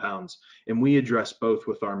compounds, and we address both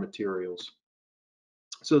with our materials.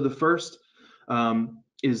 So the first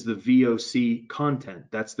is the VOC content.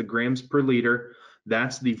 That's the grams per liter.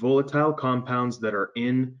 That's the volatile compounds that are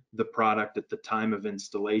in the product at the time of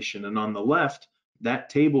installation. And on the left,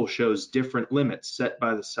 that table shows different limits set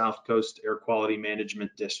by the South Coast Air Quality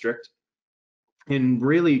Management District. And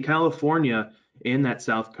really, California in that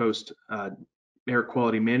South Coast Air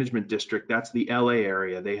Quality Management District, that's the LA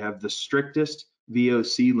area. They have the strictest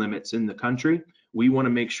VOC limits in the country. We want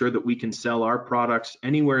to make sure that we can sell our products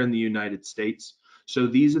anywhere in the United States. So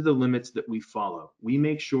these are the limits that we follow. We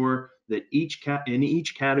make sure that in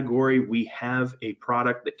each category, we have a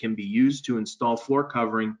product that can be used to install floor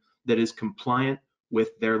covering that is compliant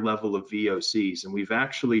with their level of VOCs. And we've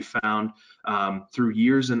actually found through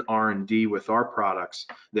years in R&D with our products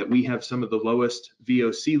that we have some of the lowest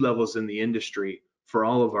VOC levels in the industry for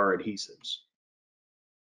all of our adhesives.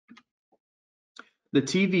 The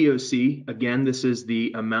TVOC, again, this is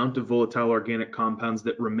the amount of volatile organic compounds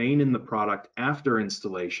that remain in the product after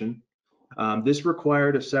installation. This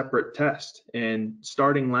required a separate test, and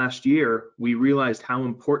starting last year, we realized how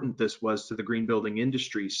important this was to the green building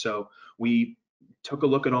industry. So we took a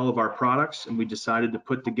look at all of our products and we decided to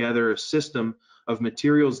put together a system of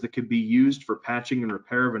materials that could be used for patching and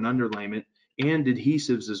repair of an underlayment and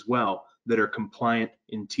adhesives as well that are compliant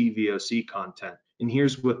in TVOC content. And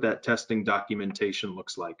here's what that testing documentation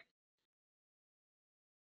looks like.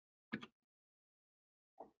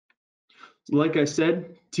 Like I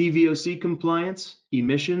said, TVOC compliance,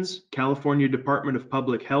 emissions, California Department of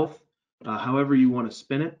Public Health, however you want to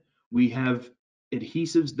spin it. We have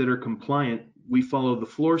adhesives that are compliant. We follow the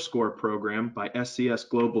Floor Score program by SCS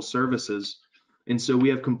Global Services. And so we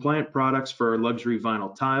have compliant products for luxury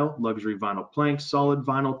vinyl tile, luxury vinyl planks, solid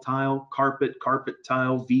vinyl tile, carpet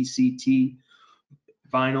tile, VCT,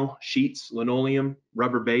 vinyl, sheets, linoleum,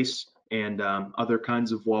 rubber base, and other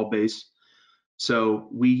kinds of wall base. So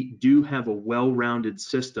we do have a well-rounded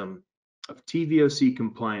system of TVOC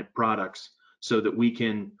compliant products so that we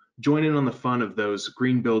can join in on the fun of those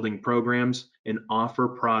green building programs and offer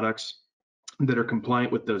products that are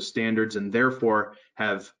compliant with those standards and therefore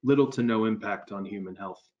have little to no impact on human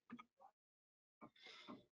health.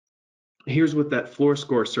 Here's what that Floor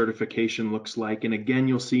Score certification looks like. And again,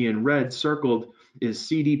 you'll see in red circled is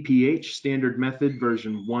CDPH standard method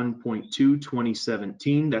version 1.2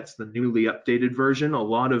 2017. That's the newly updated version. A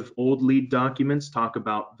lot of old lead documents talk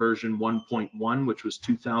about version 1.1, which was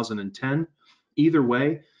 2010. Either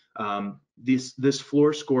way, this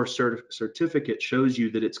Floor Score certificate shows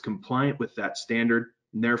you that it's compliant with that standard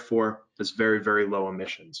and therefore has very, very low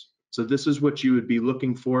emissions. So this is what you would be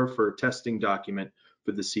looking for a testing document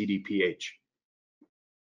for the CDPH.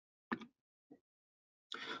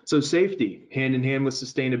 So safety, hand in hand with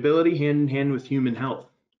sustainability, hand in hand with human health.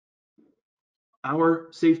 Our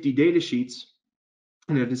safety data sheets,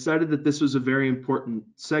 and I decided that this was a very important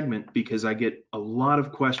segment because I get a lot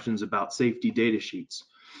of questions about safety data sheets.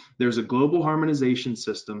 There's a global harmonization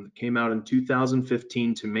system that came out in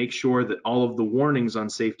 2015 to make sure that all of the warnings on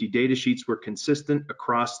safety data sheets were consistent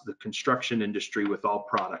across the construction industry with all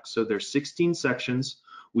products. So there's 16 sections.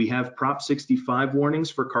 We have Prop 65 warnings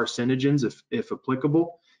for carcinogens if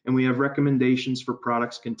applicable, and we have recommendations for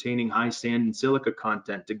products containing high sand and silica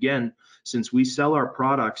content. Again, since we sell our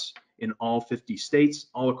products in all 50 states,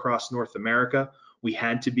 all across North America, we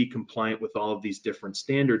had to be compliant with all of these different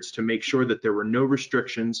standards to make sure that there were no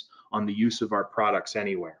restrictions on the use of our products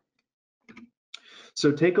anywhere.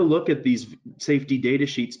 So take a look at these safety data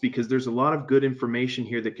sheets because there's a lot of good information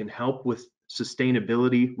here that can help with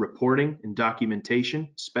sustainability reporting and documentation,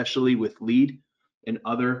 especially with LEED and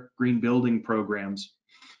other green building programs.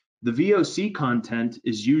 The VOC content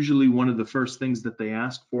is usually one of the first things that they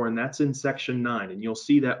ask for, and that's in section 9. And you'll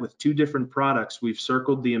see that with two different products, we've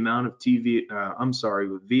circled the amount of with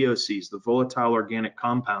VOCs, the volatile organic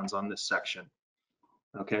compounds on this section.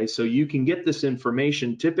 Okay, so you can get this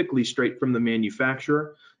information typically straight from the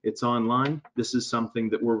manufacturer. It's online. This is something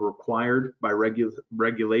that we're required by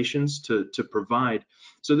regulations to provide.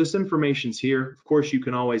 So this information's here. Of course, you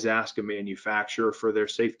can always ask a manufacturer for their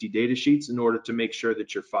safety data sheets in order to make sure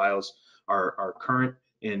that your files are current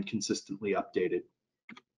and consistently updated.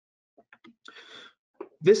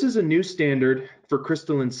 This is a new standard for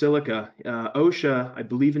crystalline silica. OSHA, I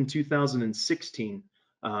believe in 2016,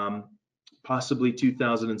 possibly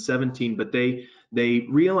 2017, but they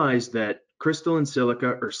realized that crystalline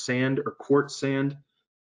silica or sand or quartz sand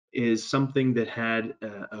is something that had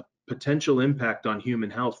a potential impact on human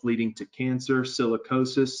health, leading to cancer,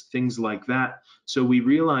 silicosis, things like that. So we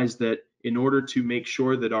realized that in order to make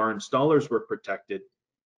sure that our installers were protected,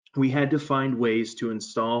 we had to find ways to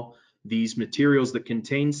install these materials that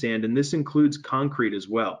contain sand, and this includes concrete as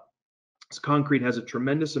well. So concrete has a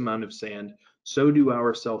tremendous amount of sand, so do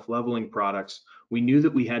our self-leveling products. We knew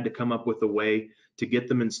that we had to come up with a way to get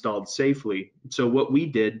them installed safely. So what we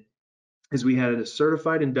did is we had a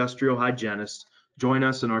certified industrial hygienist join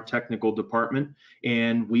us in our technical department,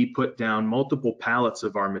 and we put down multiple pallets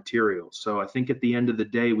of our materials. So I think at the end of the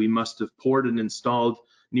day, we must have poured and installed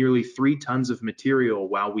nearly 3 tons of material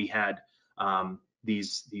while we had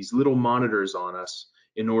these little monitors on us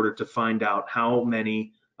in order to find out how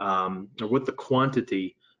many or what the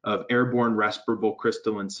quantity of airborne respirable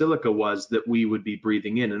crystalline silica was that we would be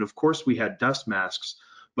breathing in. And of course we had dust masks,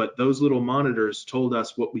 but those little monitors told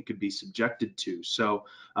us what we could be subjected to. So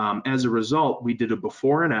as a result, we did a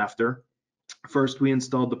before and after. First, we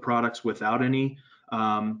installed the products without any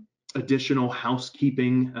additional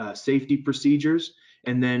housekeeping safety procedures,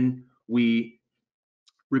 and then we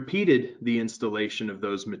repeated the installation of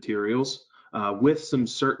those materials with some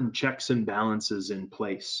certain checks and balances in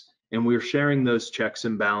place. And we're sharing those checks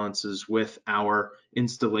and balances with our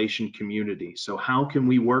installation community. So how can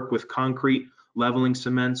we work with concrete, leveling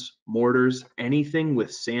cements, mortars, anything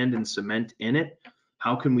with sand and cement in it?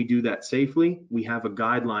 How can we do that safely? We have a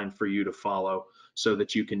guideline for you to follow so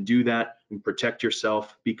that you can do that and protect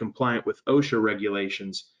yourself, be compliant with OSHA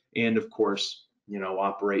regulations, and of course,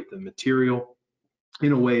 operate the material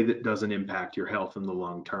in a way that doesn't impact your health in the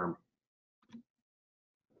long term.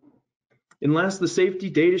 And last, the safety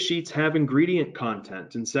data sheets have ingredient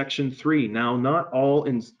content in section 3. Now, not all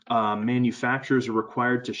manufacturers are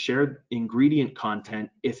required to share ingredient content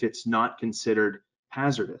if it's not considered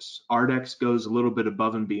hazardous. ARDEX goes a little bit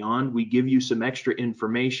above and beyond. We give you some extra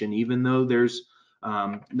information, even though there's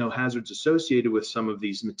no hazards associated with some of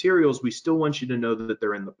these materials, we still want you to know that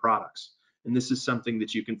they're in the products. And this is something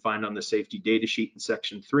that you can find on the safety data sheet in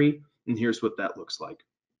section 3. And here's what that looks like.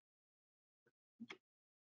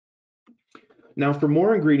 Now, for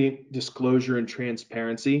more ingredient disclosure and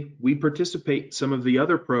transparency, we participate in some of the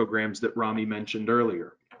other programs that Ramie mentioned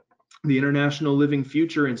earlier. The International Living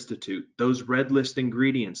Future Institute, those red list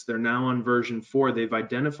ingredients, they're now on version 4. They've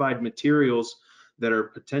identified materials that are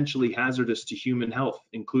potentially hazardous to human health,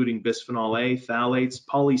 including bisphenol A, phthalates,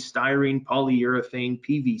 polystyrene, polyurethane,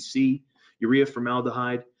 PVC, urea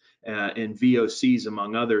formaldehyde, and VOCs,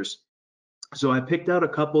 among others. So I picked out a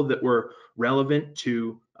couple that were relevant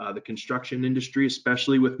to the construction industry,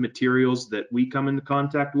 especially with materials that we come into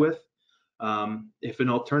contact with. If an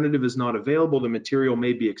alternative is not available, the material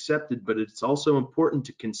may be accepted, but it's also important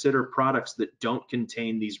to consider products that don't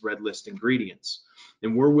contain these red list ingredients.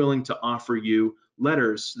 And we're willing to offer you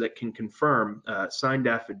letters that can confirm, signed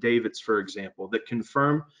affidavits, for example, that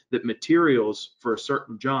confirm that materials for a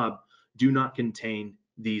certain job do not contain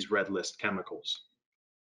these red list chemicals.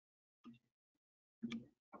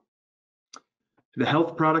 The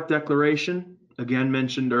health product declaration, again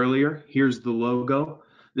mentioned earlier, here's the logo.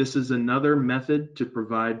 This is another method to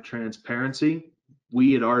provide transparency.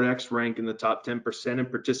 We at ARDEX rank in the top 10% in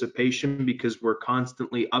participation because we're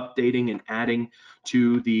constantly updating and adding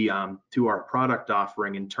to our product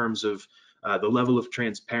offering in terms of the level of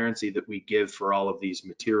transparency that we give for all of these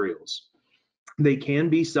materials. They can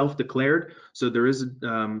be self-declared, so there is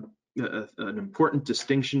an important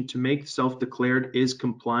distinction to make. Self-declared is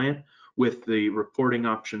compliant with the reporting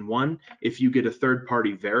option 1. If you get a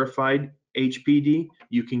third-party verified HPD,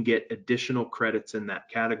 you can get additional credits in that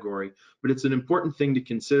category. But it's an important thing to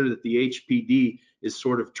consider that the HPD is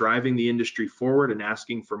sort of driving the industry forward and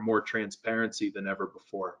asking for more transparency than ever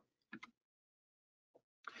before.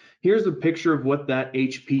 Here's a picture of what that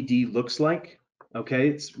HPD looks like. Okay,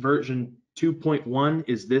 it's version 2.1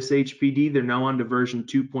 is this HPD. They're now on to version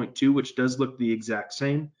 2.2, which does look the exact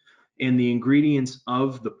same. And the ingredients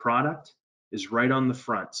of the product is right on the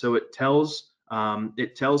front. So it tells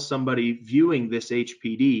somebody viewing this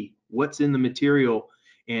HPD what's in the material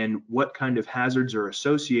and what kind of hazards are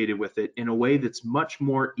associated with it in a way that's much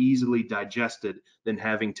more easily digested than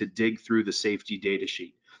having to dig through the safety data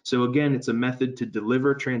sheet. So again, it's a method to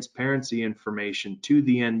deliver transparency information to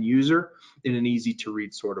the end user in an easy to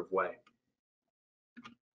read sort of way.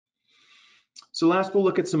 So last, we'll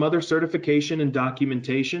look at some other certification and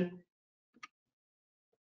documentation.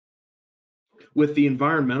 With the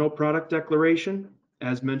environmental product declaration,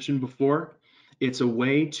 as mentioned before, it's a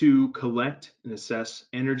way to collect and assess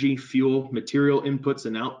energy, fuel, material inputs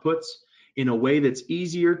and outputs in a way that's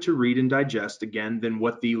easier to read and digest, again, than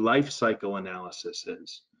what the life cycle analysis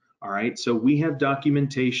is. All right, so we have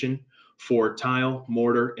documentation for tile,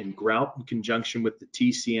 mortar, and grout in conjunction with the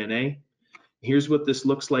TCNA. Here's what this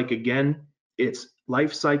looks like again. It's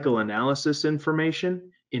life cycle analysis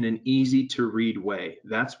information in an easy to read way.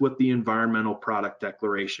 That's what the environmental product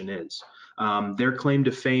declaration is. Their claim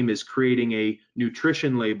to fame is creating a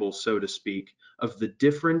nutrition label, so to speak, of the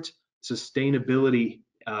different sustainability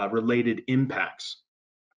related impacts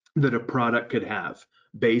that a product could have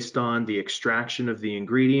based on the extraction of the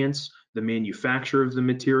ingredients, the manufacture of the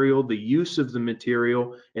material, the use of the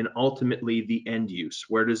material, and ultimately the end use.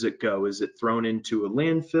 Where does it go? Is it thrown into a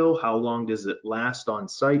landfill? How long does it last on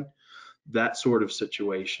site? That sort of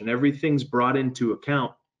situation. Everything's brought into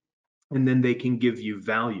account, and then they can give you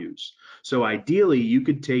values. So ideally, you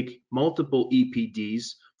could take multiple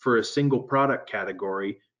EPDs for a single product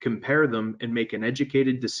category, compare them, and make an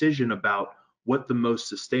educated decision about what the most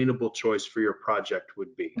sustainable choice for your project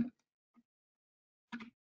would be.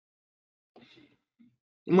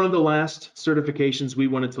 One of the last certifications we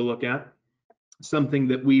wanted to look at, something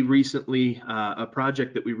that we recently, a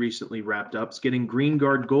project that we recently wrapped up, is getting Green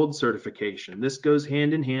Guard Gold certification. This goes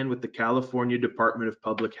hand in hand with the California Department of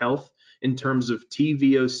Public Health in terms of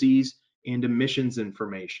TVOCs and emissions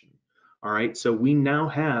information. All right, so we now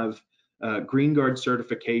have Green Guard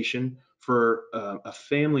certification for a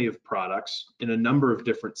family of products in a number of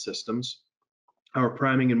different systems. Our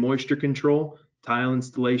priming and moisture control, tile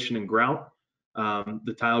installation and grout,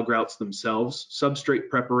 the tile grouts themselves, substrate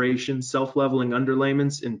preparation, self-leveling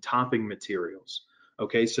underlayments, and topping materials.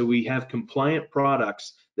 Okay, so we have compliant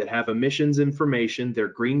products that have emissions information. They're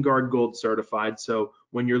Green Guard Gold certified. So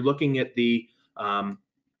when you're looking at the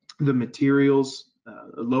materials,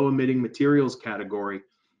 low emitting materials category,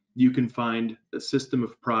 you can find a system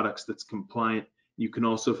of products that's compliant. You can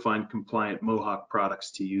also find compliant Mohawk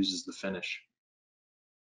products to use as the finish.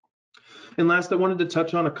 And last, I wanted to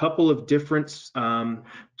touch on a couple of different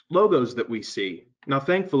logos that we see. Now,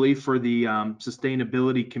 thankfully for the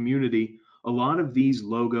sustainability community, a lot of these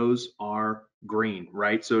logos are green,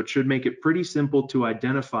 right? So it should make it pretty simple to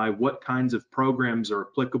identify what kinds of programs are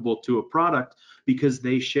applicable to a product because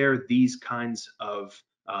they share these kinds of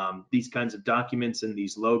documents and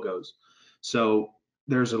these logos. So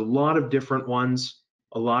there's a lot of different ones.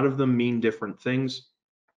 A lot of them mean different things.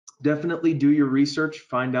 Definitely do your research,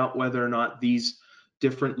 find out whether or not these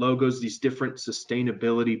different logos, these different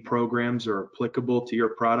sustainability programs are applicable to your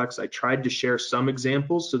products. I tried to share some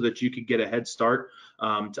examples so that you could get a head start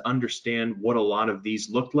to understand what a lot of these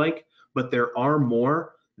look like, but there are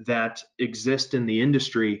more that exist in the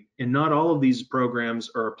industry, and not all of these programs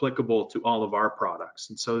are applicable to all of our products.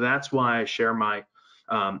 And so that's why I share my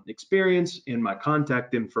experience and my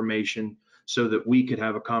contact information so that we could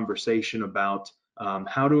have a conversation about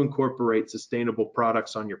how to incorporate sustainable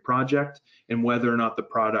products on your project and whether or not the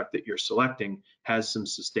product that you're selecting has some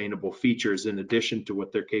sustainable features in addition to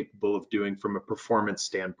what they're capable of doing from a performance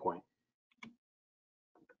standpoint.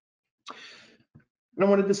 And I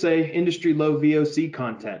wanted to say industry low VOC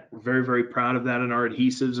content. We're very, very proud of that in our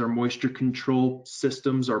adhesives, our moisture control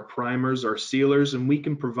systems, our primers, our sealers, and we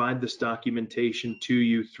can provide this documentation to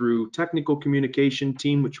you through technical communication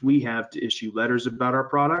team, which we have to issue letters about our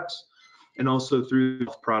products, and also through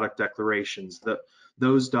product declarations.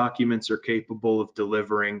 Those documents are capable of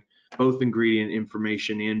delivering both ingredient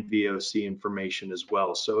information and VOC information as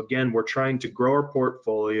well. So again, we're trying to grow our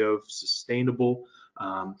portfolio of sustainable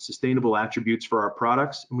attributes for our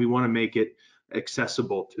products, and we want to make it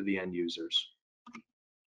accessible to the end users.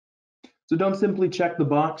 So don't simply check the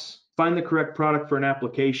box, find the correct product for an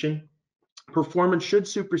application. Performance should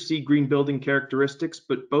supersede green building characteristics,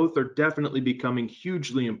 but both are definitely becoming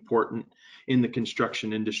hugely important in the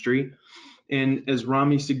construction industry. And as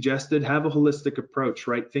Ramie suggested, have a holistic approach,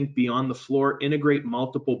 right? Think beyond the floor, integrate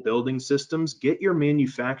multiple building systems, get your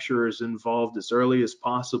manufacturers involved as early as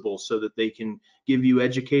possible so that they can give you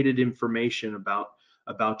educated information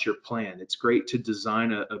about your plan. It's great to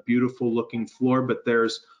design a beautiful looking floor, but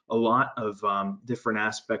there's a lot of different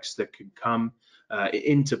aspects that could come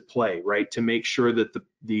into play, right? To make sure that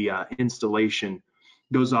the installation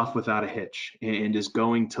goes off without a hitch and is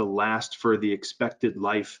going to last for the expected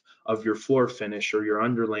life of your floor finish or your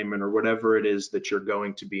underlayment or whatever it is that you're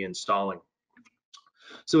going to be installing.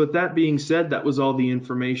 So with that being said, that was all the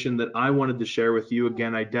information that I wanted to share with you.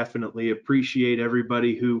 Again, I definitely appreciate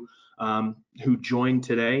everybody who joined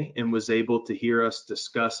today and was able to hear us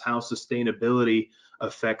discuss how sustainability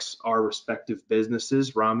affects our respective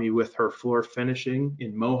businesses. Ramie with her floor finishing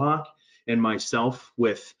in Mohawk, and myself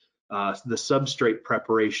with the substrate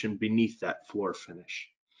preparation beneath that floor finish.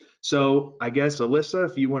 So I guess, Alyssa,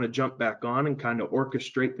 if you want to jump back on and kind of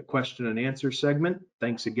orchestrate the question and answer segment.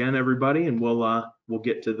 Thanks again, everybody, and we'll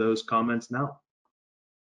get to those comments now.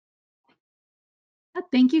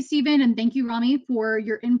 Thank you, Stephen, and thank you, Ramie, for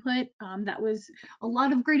your input. That was a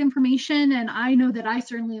lot of great information, and I know that I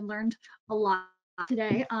certainly learned a lot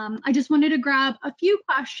today. I just wanted to grab a few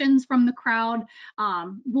questions from the crowd.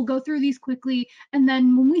 We'll go through these quickly, and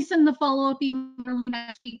then when we send the follow-up email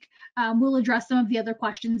next week, we'll address some of the other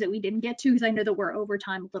questions that we didn't get to, because I know that we're over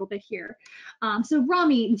time a little bit here. So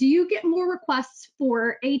Ramie, do you get more requests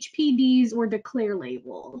for HPDs or declare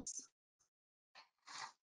labels?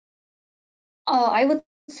 I would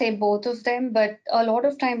say both of them, but a lot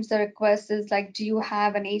of times the request is like, do you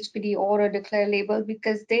have an HPD or a declare label?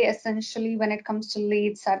 Because they essentially, when it comes to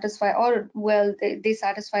leads, satisfy, or well, they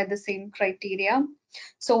satisfy the same criteria.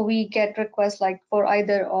 So we get requests like for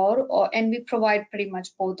either or, and we provide pretty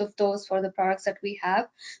much both of those for the products that we have.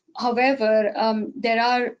 However, there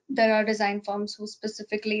are design firms who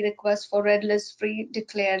specifically request for red list free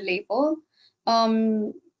declare label.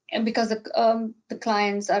 And because the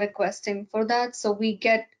clients are requesting for that, so we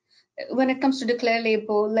get, when it comes to declare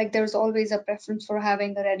label, like there's always a preference for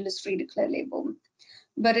having a red list free declare label.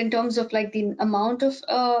 But in terms of like the amount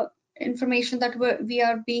of information that we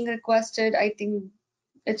are being requested, I think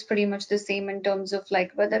it's pretty much the same in terms of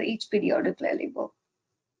like whether HPD or declare label.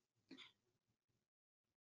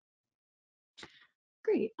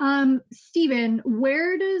 Great. Stephen,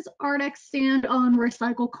 where does ARDEX stand on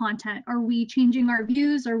recycled content? Are we changing our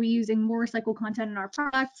views? Are we using more recycled content in our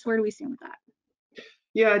products? Where do we stand with that?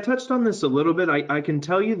 Yeah, I touched on this a little bit. I can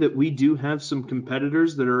tell you that we do have some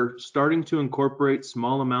competitors that are starting to incorporate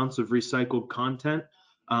small amounts of recycled content.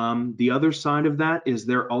 The other side of that is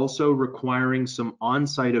they're also requiring some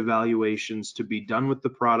on-site evaluations to be done with the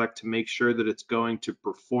product to make sure that it's going to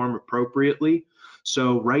perform appropriately.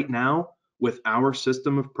 So right now, with our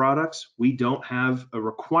system of products, we don't have a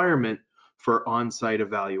requirement for on-site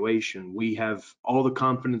evaluation. We have all the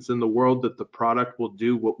confidence in the world that the product will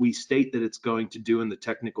do what we state that it's going to do in the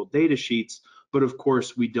technical data sheets, but of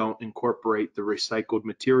course we don't incorporate the recycled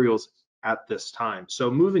materials at this time. So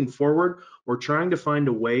moving forward, we're trying to find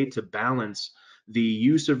a way to balance the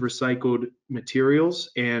use of recycled materials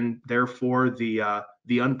and therefore the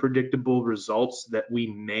unpredictable results that we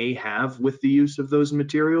may have with the use of those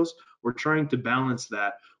materials. We're trying to balance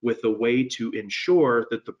that with a way to ensure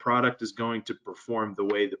that the product is going to perform the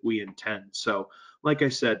way that we intend. So like I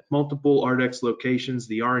said, multiple ARDEX locations,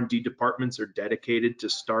 the R&D departments are dedicated to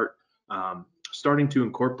starting to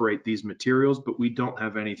incorporate these materials, but we don't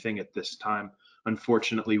have anything at this time,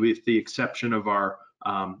 unfortunately, with the exception of our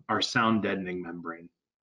sound deadening membrane.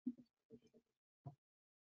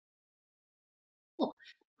 Cool.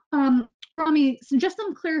 Ramie, so just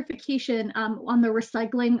some clarification on the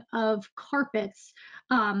recycling of carpets.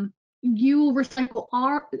 You will recycle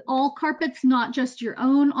all carpets, not just your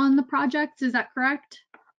own on the projects, is that correct?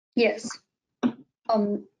 Yes.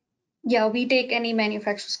 Yeah, we take any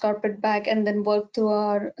manufacturer's carpet back and then work through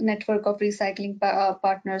our network of recycling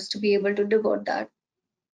partners to be able to divert that.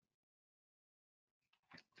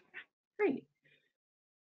 Great.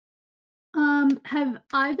 Have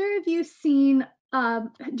either of you seen,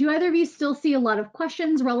 do either of you still see a lot of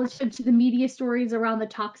questions relative to the media stories around the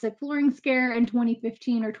toxic flooring scare in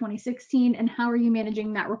 2015 or 2016, and how are you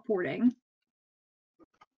managing that reporting?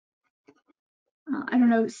 I don't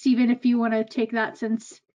know, Stephen, if you want to take that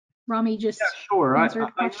since Ramie just answered I know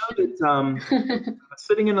that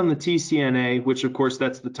sitting in on the TCNA, which of course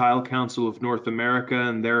that's the Tile Council of North America,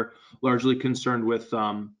 and they're largely concerned with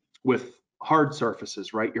hard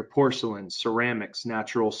surfaces, right? Your porcelain, ceramics,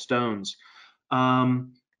 natural stones.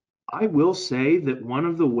 I will say that one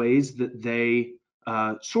of the ways that they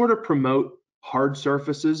sort of promote hard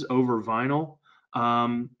surfaces over vinyl,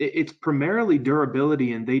 it's primarily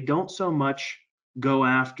durability, and they don't so much go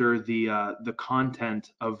after the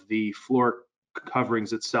content of the floor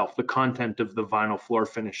coverings itself, the content of the vinyl floor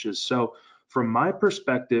finishes. So from my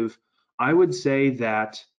perspective, I would say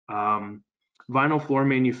that vinyl floor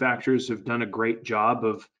manufacturers have done a great job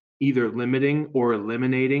of either limiting or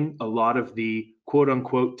eliminating a lot of the quote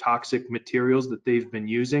unquote toxic materials that they've been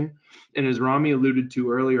using. And as Ramie alluded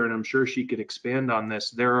to earlier, and I'm sure she could expand on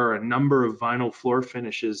this, there are a number of vinyl floor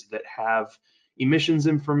finishes that have emissions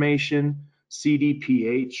information,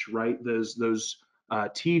 CDPH, right? Those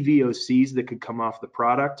TVOCs that could come off the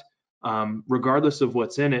product. Regardless of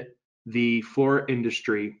what's in it, the floor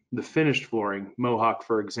industry, the finished flooring, Mohawk,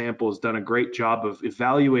 for example, has done a great job of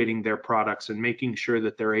evaluating their products and making sure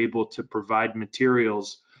that they're able to provide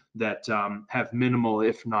materials that have minimal,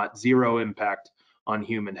 if not zero, impact on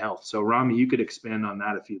human health. So Ramie, you could expand on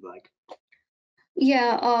that if you'd like.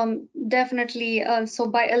 Yeah, definitely. So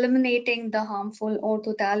by eliminating the harmful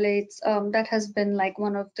orthophthalates, that has been like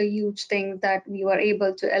one of the huge things that we were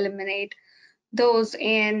able to eliminate. those,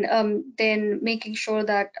 and then making sure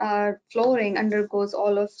that our flooring undergoes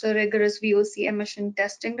all of the rigorous VOC emission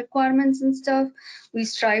testing requirements and stuff. We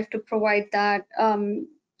strive to provide that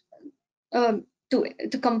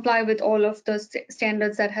to comply with all of the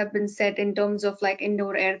standards that have been set in terms of like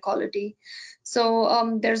indoor air quality.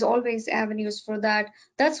 So there's always avenues for that.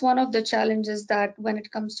 That's one of the challenges that when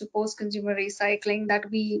it comes to post-consumer recycling that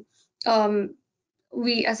we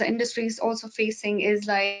as an industry is also facing, is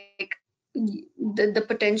like the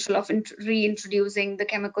potential of reintroducing the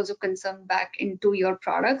chemicals of concern back into your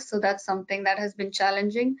products. So that's something that has been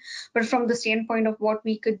challenging. But from the standpoint of what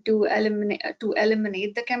we could do to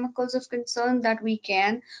eliminate the chemicals of concern, that we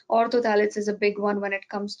can. Orthothalates is a big one when it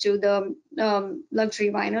comes to the luxury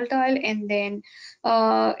vinyl tile. And then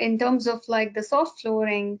in terms of like the soft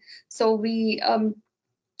flooring, so we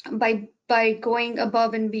by going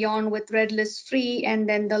above and beyond with red list free and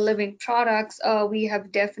then the living products, we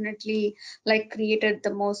have definitely like created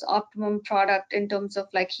the most optimum product in terms of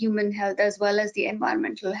like human health as well as the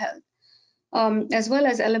environmental health, as well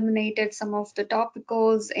as eliminated some of the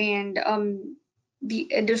topicals and the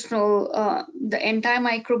additional the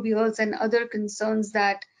antimicrobials and other concerns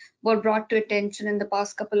that were brought to attention in the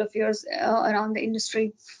past couple of years around the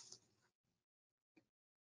industry.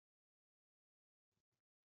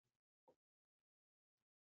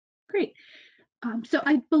 Great. So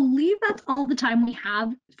I believe that's all the time we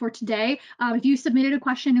have for today. If you submitted a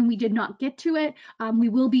question and we did not get to it, we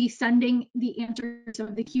will be sending the answers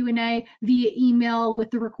of the Q&A via email with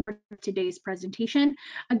the recording of today's presentation.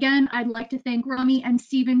 Again, I'd like to thank Ramie and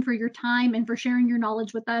Stephen for your time and for sharing your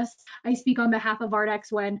knowledge with us. I speak on behalf of ARDEX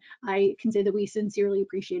when I can say that we sincerely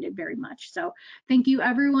appreciate it very much. So thank you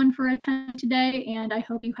everyone for attending today, and I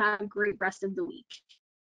hope you have a great rest of the week.